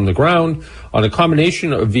the ground. On a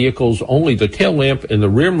combination of vehicles, only the tail lamp and the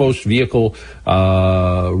rearmost vehicle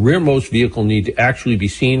need to actually be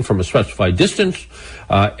seen from a specified distance.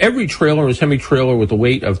 Every trailer and semi-trailer with a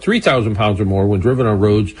weight of 3,000 pounds or more when driven on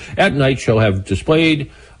roads at night shall have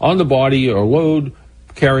displayed on the body or load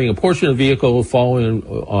carrying a portion of the vehicle following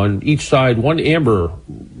on each side 1 amber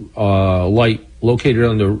light located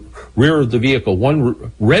on the rear of the vehicle,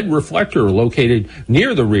 1 red reflector located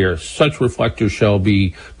near the rear. Such reflectors shall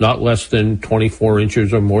be not less than 24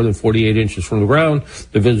 inches or more than 48 inches from the ground.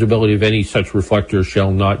 The visibility of any such reflector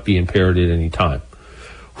shall not be impaired at any time.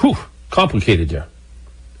 Whew, complicated there.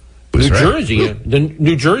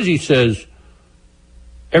 New Jersey says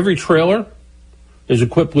every trailer is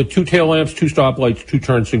equipped with 2 tail lamps, 2 stoplights, 2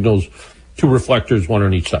 turn signals, 2 reflectors, 1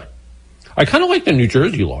 on each side. I kind of like the New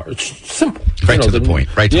Jersey law. It's simple. Right to the point.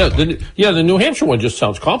 The New Hampshire one just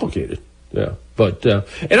sounds complicated. Yeah. But, and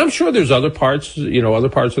I'm sure there's other parts of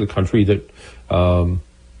the country that,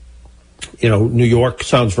 New York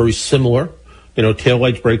sounds very similar. Tail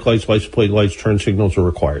lights, brake lights, license plate lights, turn signals are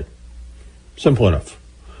required. Simple enough.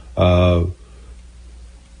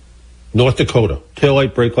 North Dakota, tail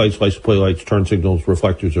light, brake lights, license plate lights, turn signals,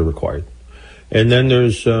 reflectors are required. And then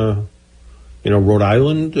there's, Rhode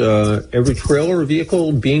Island, every trailer or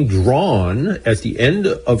vehicle being drawn at the end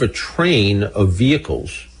of a train of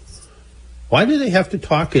vehicles. Why do they have to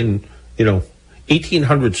talk in,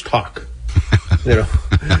 1800s talk?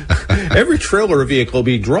 Every trailer or vehicle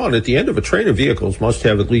being drawn at the end of a train of vehicles must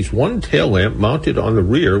have at least one tail lamp mounted on the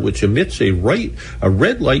rear, which emits a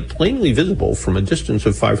red light plainly visible from a distance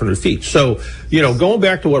of 500 feet. So, going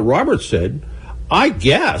back to what Robert said, I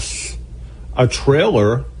guess a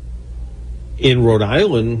trailer in Rhode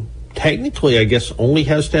Island, technically, I guess, only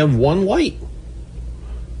has to have one light.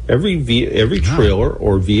 Every trailer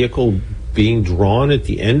or vehicle being drawn at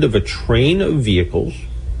the end of a train of vehicles,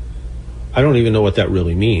 I don't even know what that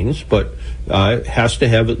really means, but it has to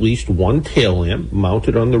have at least one tail lamp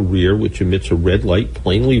mounted on the rear, which emits a red light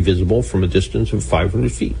plainly visible from a distance of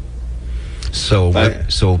 500 feet. So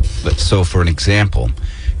for an example,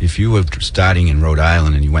 if you were starting in Rhode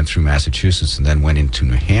Island and you went through Massachusetts and then went into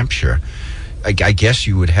New Hampshire, I guess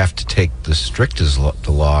you would have to take the strictest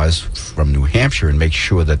the laws from New Hampshire and make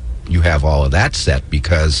sure that you have all of that set,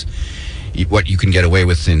 because what you can get away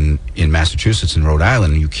with in Massachusetts and Rhode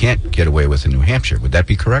Island, you can't get away with in New Hampshire. Would that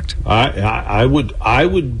be correct? I would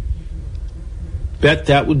bet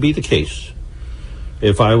that would be the case.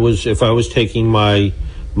 If I was taking my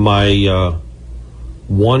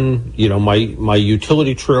one, my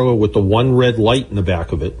utility trailer with the one red light in the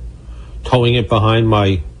back of it, towing it behind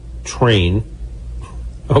my train,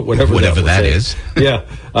 whatever that is. Yeah,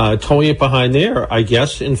 towing it behind there, I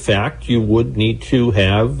guess, in fact, you would need to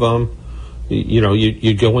have,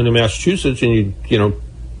 you'd go into Massachusetts and you'd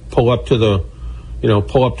pull up to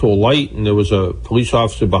a light, and there was a police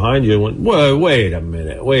officer behind you and went, wait a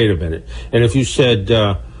minute. And if you said,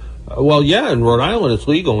 well, yeah, in Rhode Island it's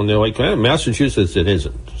legal, and they're like, Massachusetts it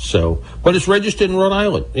isn't. So, but it's registered in Rhode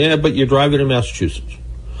Island. Yeah, but you drive it in Massachusetts.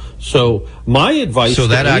 So my advice to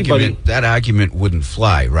that argument wouldn't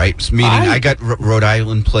fly, right? Meaning I got Rhode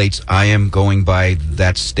Island plates. I am going by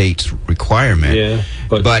that state's requirement. Yeah,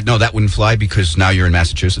 but no, that wouldn't fly because now you're in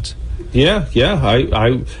Massachusetts. Yeah.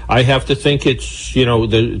 I have to think it's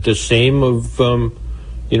the same of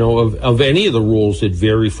any of the rules that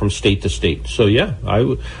vary from state to state. So yeah,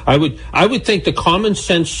 I would think the common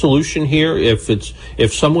sense solution here,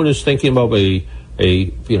 if someone is thinking about a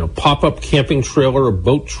pop-up camping trailer, a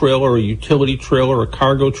boat trailer, a utility trailer, a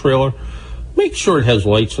cargo trailer, make sure it has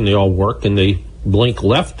lights and they all work and they blink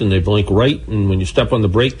left and they blink right, and when you step on the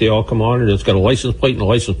brake they all come on, and it's got a license plate and a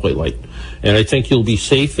license plate light. And I think you'll be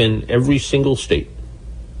safe in every single state.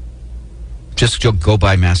 Just go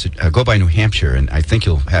by New Hampshire, and I think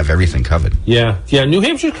you'll have everything covered. Yeah. New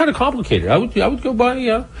Hampshire's kind of complicated. I would go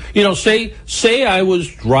by, say I was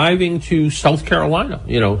driving to South Carolina,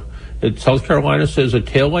 South Carolina says a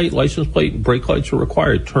taillight, license plate, and brake lights are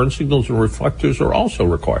required. Turn signals and reflectors are also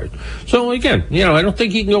required. So again, I don't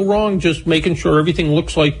think you can go wrong just making sure everything on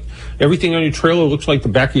your trailer looks like the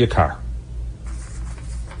back of your car.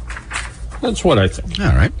 That's what I think.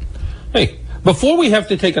 All right. Hey, before we have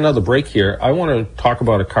to take another break here, I want to talk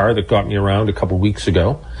about a car that got me around a couple weeks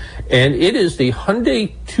ago, and it is the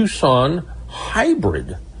Hyundai Tucson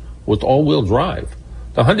Hybrid with all-wheel drive.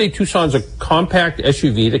 The Hyundai Tucson is a compact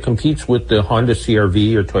SUV that competes with the Honda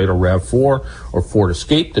CR-V or Toyota RAV4 or Ford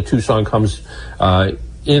Escape. The Tucson comes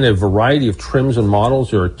in a variety of trims and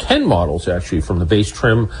models. There are 10 models, actually, from the base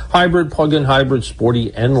trim, hybrid, plug-in hybrid,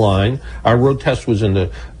 sporty, N line. Our road test was in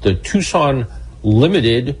the Tucson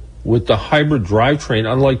Limited with the hybrid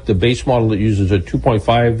drivetrain. Unlike the base model that uses a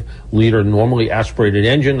 2.5-liter normally aspirated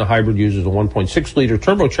engine, the hybrid uses a 1.6-liter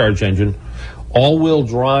turbocharged engine. All-wheel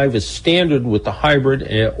drive is standard with the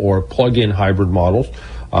hybrid or plug-in hybrid models.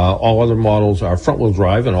 All other models are front-wheel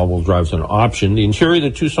drive, and all-wheel drive is an option. The interior of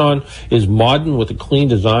the Tucson is modern with a clean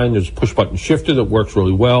design. There's a push-button shifter that works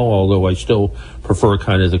really well, although I still prefer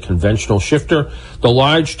kind of the conventional shifter. The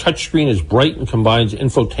large touchscreen is bright and combines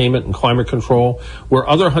infotainment and climate control. Where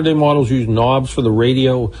other Hyundai models use knobs for the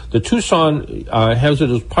radio, the Tucson has it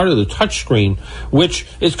as part of the touchscreen, which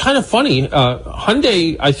is kind of funny.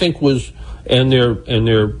 Hyundai, I think, and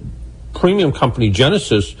their premium company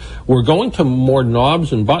Genesis were going to more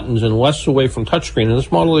knobs and buttons and less away from touchscreen. In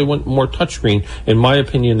this model, they went more touchscreen. In my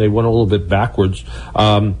opinion, they went a little bit backwards.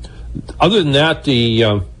 Other than that,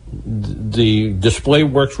 the display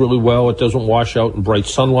works really well. It doesn't wash out in bright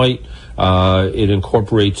sunlight. It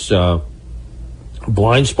incorporates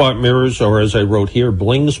blind spot mirrors, or as I wrote here,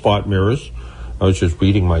 bling spot mirrors. I was just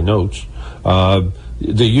reading my notes.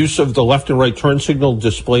 The use of the left and right turn signal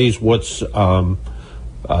displays what's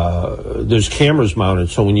there's cameras mounted,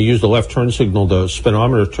 so when you use the left turn signal, the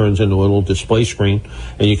speedometer turns into a little display screen,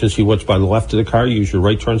 and you can see what's by the left of the car. You use your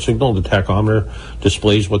right turn signal, the tachometer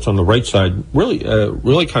displays what's on the right side.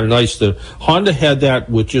 Really kind of nice. The Honda had that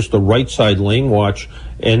with just the right side lane watch,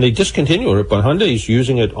 and they discontinued it, but Hyundai's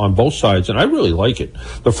using it on both sides, and I really like it.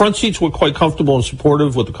 The front seats were quite comfortable and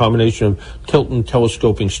supportive with a combination of tilt and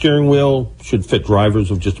telescoping steering wheel. Should fit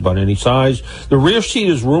drivers of just about any size. The rear seat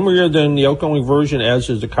is roomier than the outgoing version,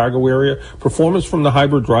 as is the cargo area. Performance from the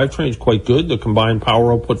hybrid drivetrain is quite good. The combined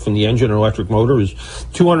power output from the engine and electric motor is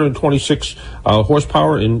 226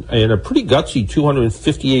 horsepower and a pretty gutsy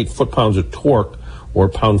 258 foot-pounds of torque, or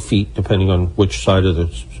pound-feet, depending on which side of the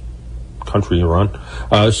country you're on.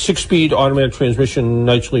 6-speed automatic transmission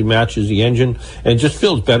nicely matches the engine and just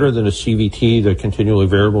feels better than a CVT, the continually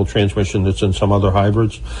variable transmission that's in some other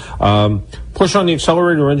hybrids. Push on the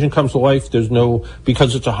accelerator, engine comes to life.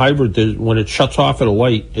 Because it's a hybrid, when it shuts off at a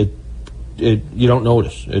light, you don't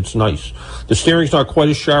notice. It's nice. The steering's not quite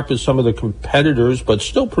as sharp as some of the competitors, but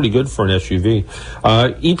still pretty good for an SUV.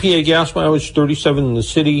 EPA gas mileage, 37 in the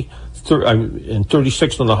city, and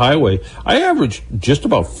 36 on the highway. I averaged just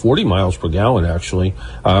about 40 miles per gallon, actually.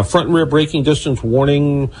 Front and rear braking distance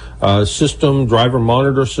warning system, driver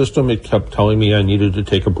monitor system. It kept telling me I needed to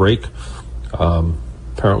take a break.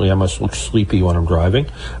 Apparently I must look sleepy when I'm driving.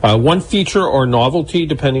 One feature or novelty,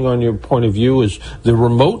 depending on your point of view, is the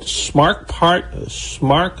remote smart park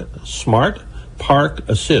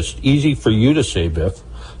assist. Easy for you to say, Biff.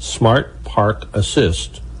 Smart Park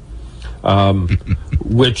Assist.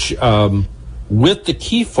 Which, with the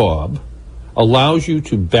key fob, allows you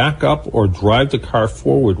to back up or drive the car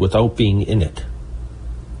forward without being in it.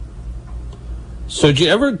 So do you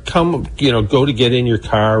ever go to get in your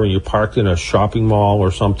car and you're parked in a shopping mall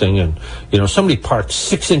or something, and, somebody parked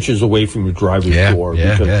 6 inches away from your driver's door?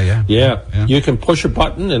 Yeah. You can push a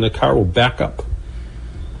button and the car will back up.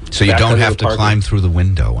 So you don't have to climb through the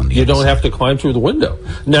window on the inside. Don't have to climb through the window.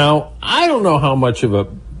 Now, I don't know how much of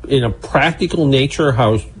in a practical nature,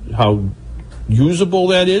 how usable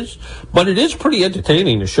that is, but it is pretty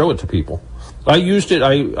entertaining to show it to people. I used it.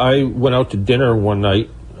 I went out to dinner one night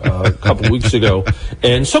a couple weeks ago,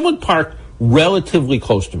 and someone parked relatively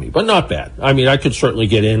close to me, but not bad. I mean, I could certainly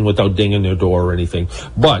get in without dinging their door or anything,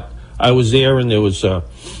 but I was there, and there was I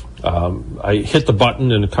hit the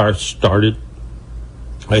button and the car started.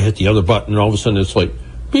 I hit the other button, and all of a sudden it's like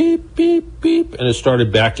beep, beep, beep, and it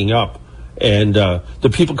started backing up. And the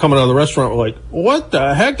people coming out of the restaurant were like, "What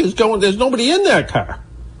the heck is going? There's nobody in that car."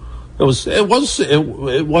 It was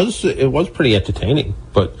pretty entertaining,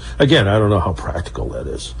 but again, I don't know how practical that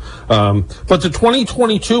is. But the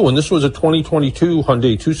 2022, and this was a 2022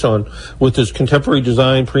 Hyundai Tucson with its contemporary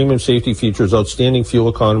design, premium safety features, outstanding fuel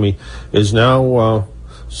economy, is now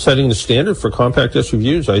setting the standard for compact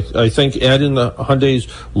SUVs. I think add in the Hyundai's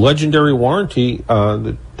legendary warranty,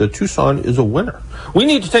 the Tucson is a winner. We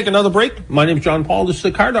need to take another break. My name is John Paul. This is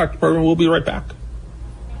the Car Doctor program. We'll be right back.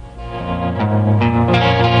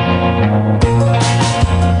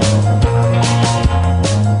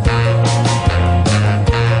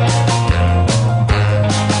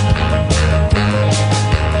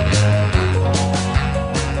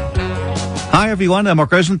 Hi, everyone. I'm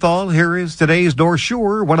Mark Rosenthal. Here is today's North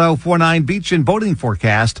Shore 1049 Beach and Boating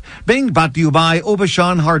Forecast, being brought to you by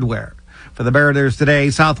Aubuchon Hardware. For the Mariners today,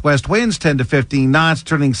 southwest winds 10 to 15 knots,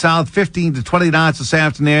 turning south 15 to 20 knots this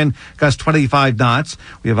afternoon, gust 25 knots.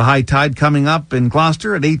 We have a high tide coming up in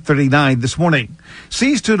Gloucester at 8:39 this morning.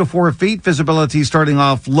 Seas 2 to 4 feet, visibility starting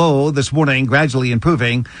off low this morning, gradually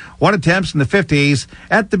improving. Water temps in the 50s.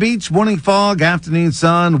 At the beach, morning fog, afternoon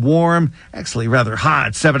sun, warm, actually rather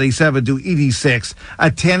hot, 77 to 86.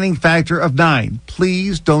 A tanning factor of 9.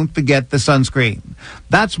 Please don't forget the sunscreen.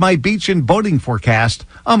 That's my beach and boating forecast.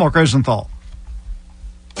 I'm Mark Rosenthal.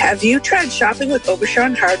 Have you tried shopping with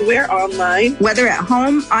Aubuchon Hardware online? Whether at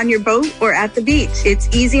home, on your boat, or at the beach, it's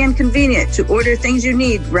easy and convenient to order things you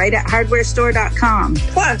need right at hardwarestore.com.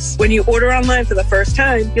 Plus, when you order online for the first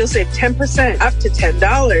time, you'll save 10% up to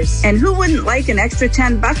 $10. And who wouldn't like an extra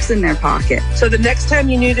 $10 in their pocket? So the next time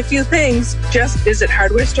you need a few things, just visit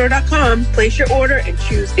hardwarestore.com, place your order, and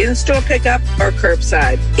choose in-store pickup or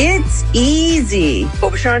curbside. It's easy.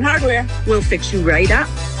 Aubuchon Hardware will fix you right up.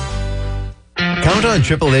 Count on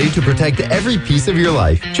AAA to protect every piece of your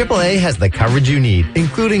life. AAA has the coverage you need,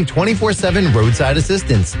 including 24/7 roadside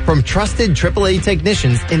assistance from trusted AAA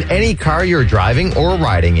technicians in any car you're driving or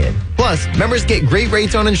riding in. Plus, members get great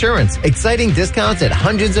rates on insurance, exciting discounts at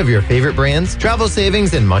hundreds of your favorite brands, travel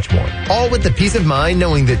savings, and much more. All with the peace of mind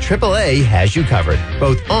knowing that AAA has you covered,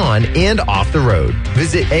 both on and off the road.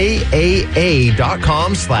 Visit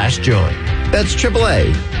AAA.com/join. That's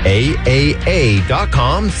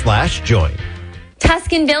AAA.com/join.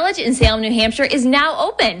 Tuscan Village in Salem, New Hampshire is now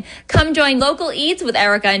open. Come join Local Eats with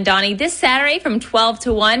Erica and Donnie this Saturday from 12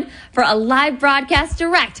 to 1 for a live broadcast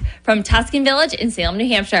direct from Tuscan Village in Salem, New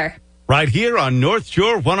Hampshire. Right here on North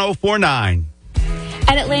Shore 104.9.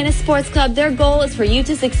 At Atlanta Sports Club, their goal is for you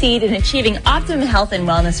to succeed in achieving optimum health and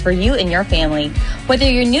wellness for you and your family. Whether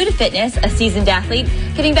you're new to fitness, a seasoned athlete,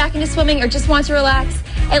 getting back into swimming, or just want to relax,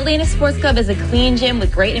 Atlanta Sports Club is a clean gym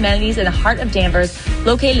with great amenities in the heart of Danvers,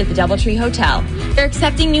 located at the Doubletree Hotel. They're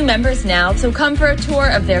accepting new members now, so come for a tour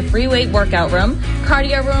of their free weight workout room,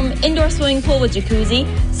 cardio room, indoor swimming pool with jacuzzi,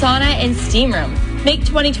 sauna, and steam room. Make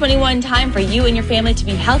 2021 time for you and your family to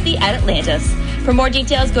be healthy at Atlantis. For more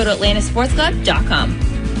details, go to atlantasportsclub.com.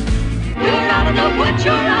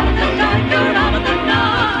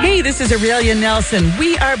 Hey, this is Aurelia Nelson.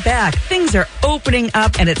 We are back. Things are opening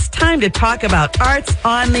up, and it's time to talk about Arts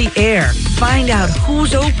on the Air. Find out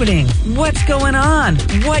who's opening, what's going on,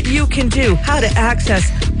 what you can do, how to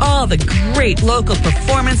access all the great local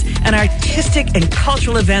performance and artistic and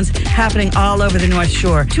cultural events happening all over the North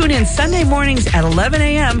Shore. Tune in Sunday mornings at 11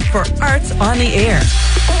 a.m. for Arts on the Air.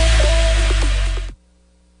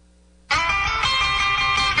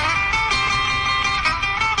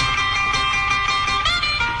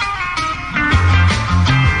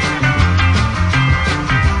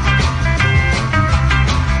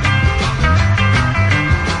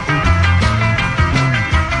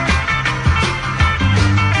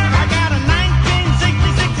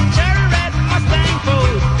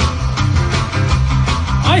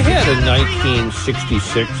 I had a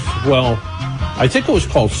 1966, well, I think it was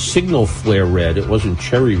called Signal Flare Red. It wasn't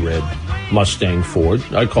Cherry Red Mustang Ford.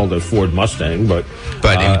 I called it Ford Mustang, but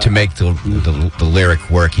to make the lyric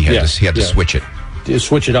work, he had to switch it. To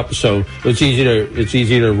switch it up, so it's easy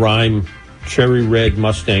to rhyme Cherry Red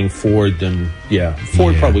Mustang Ford than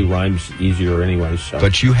Ford probably rhymes easier anyway. So.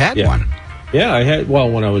 But you had one. Yeah, I had. Well,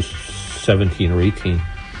 when I was 17 or 18.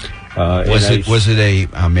 Was it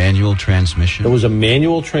a manual transmission? It was a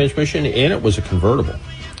manual transmission, and it was a convertible.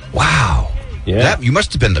 Wow. Yeah. You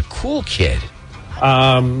must have been the cool kid.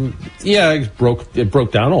 It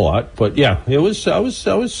broke down a lot, but yeah, I was,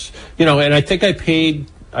 and I think I paid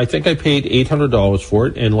 $800 for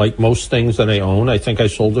it, and like most things that I own, I think I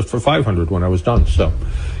sold it for $500 when I was done. So,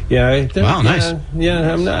 nice.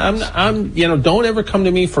 I'm don't ever come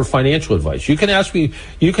to me for financial advice. You can ask me,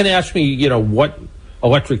 what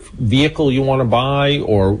electric vehicle you want to buy,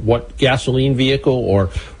 or what gasoline vehicle, or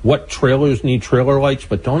what trailers need trailer lights,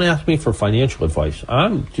 but don't ask me for financial advice.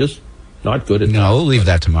 I'm just not good at that. No, we'll leave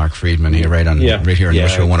that to Mark Friedman here, right here on North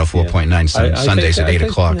Shore 104.9 Sundays at 8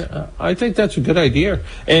 o'clock. I think that's a good idea.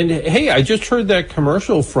 And hey, I just heard that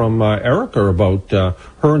commercial from Erica about her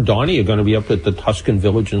and Donnie are going to be up at the Tuscan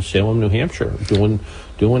Village in Salem, New Hampshire, doing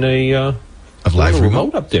a live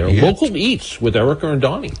remote up there. Yeah. Local Eats with Erica and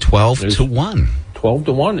Donnie. 12 to 1. 12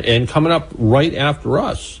 to 1. And coming up right after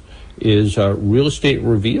us is Real Estate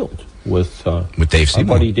Revealed with Dave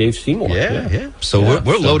Seymour. Our buddy Dave Seymour. Yeah. So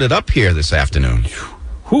we're loaded up here this afternoon.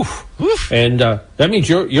 And that means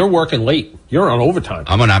you're working late. You're on overtime.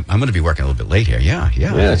 I'm gonna be working a little bit late here. Yeah.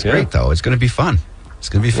 It's great though. It's gonna be fun. It's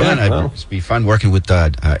gonna be fun. It's be fun working with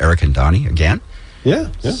Eric and Donnie again. Yeah.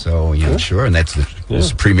 So sure, and that's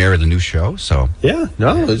the premiere of the new show. So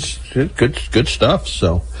it's good stuff.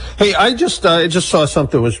 So hey, I just saw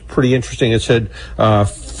something that was pretty interesting. It said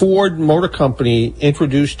Ford Motor Company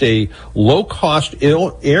introduced a low-cost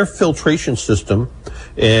air filtration system,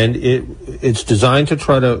 and it's designed to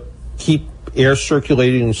try to keep air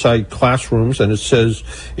circulating inside classrooms. And it says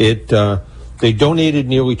they donated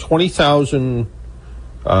nearly 20,000.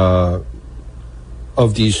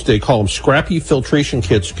 Of these, they call them scrappy filtration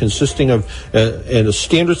kits, consisting of a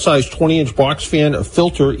standard-sized 20-inch box fan, a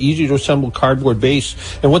filter, easy-to-assemble cardboard base.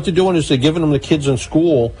 And what they're doing is they're giving them the kids in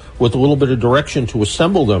school with a little bit of direction to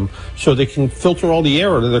assemble them so they can filter all the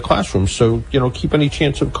air out of their classrooms, so, keep any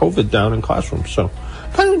chance of COVID down in classrooms. So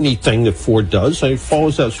kind of a neat thing that Ford does. It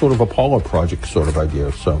follows that sort of Apollo project sort of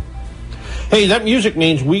idea. So, hey, that music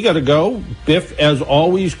means we got to go. Biff, as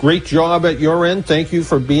always, great job at your end. Thank you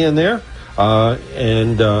for being there.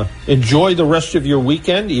 And enjoy the rest of your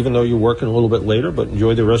weekend, even though you're working a little bit later, but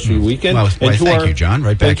enjoy the rest of your weekend. Well, thank you, John.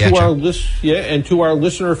 Right back at you. And to our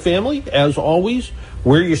listener family, as always,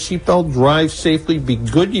 wear your seatbelt, drive safely, be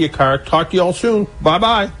good to your car. Talk to you all soon.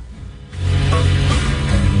 Bye-bye.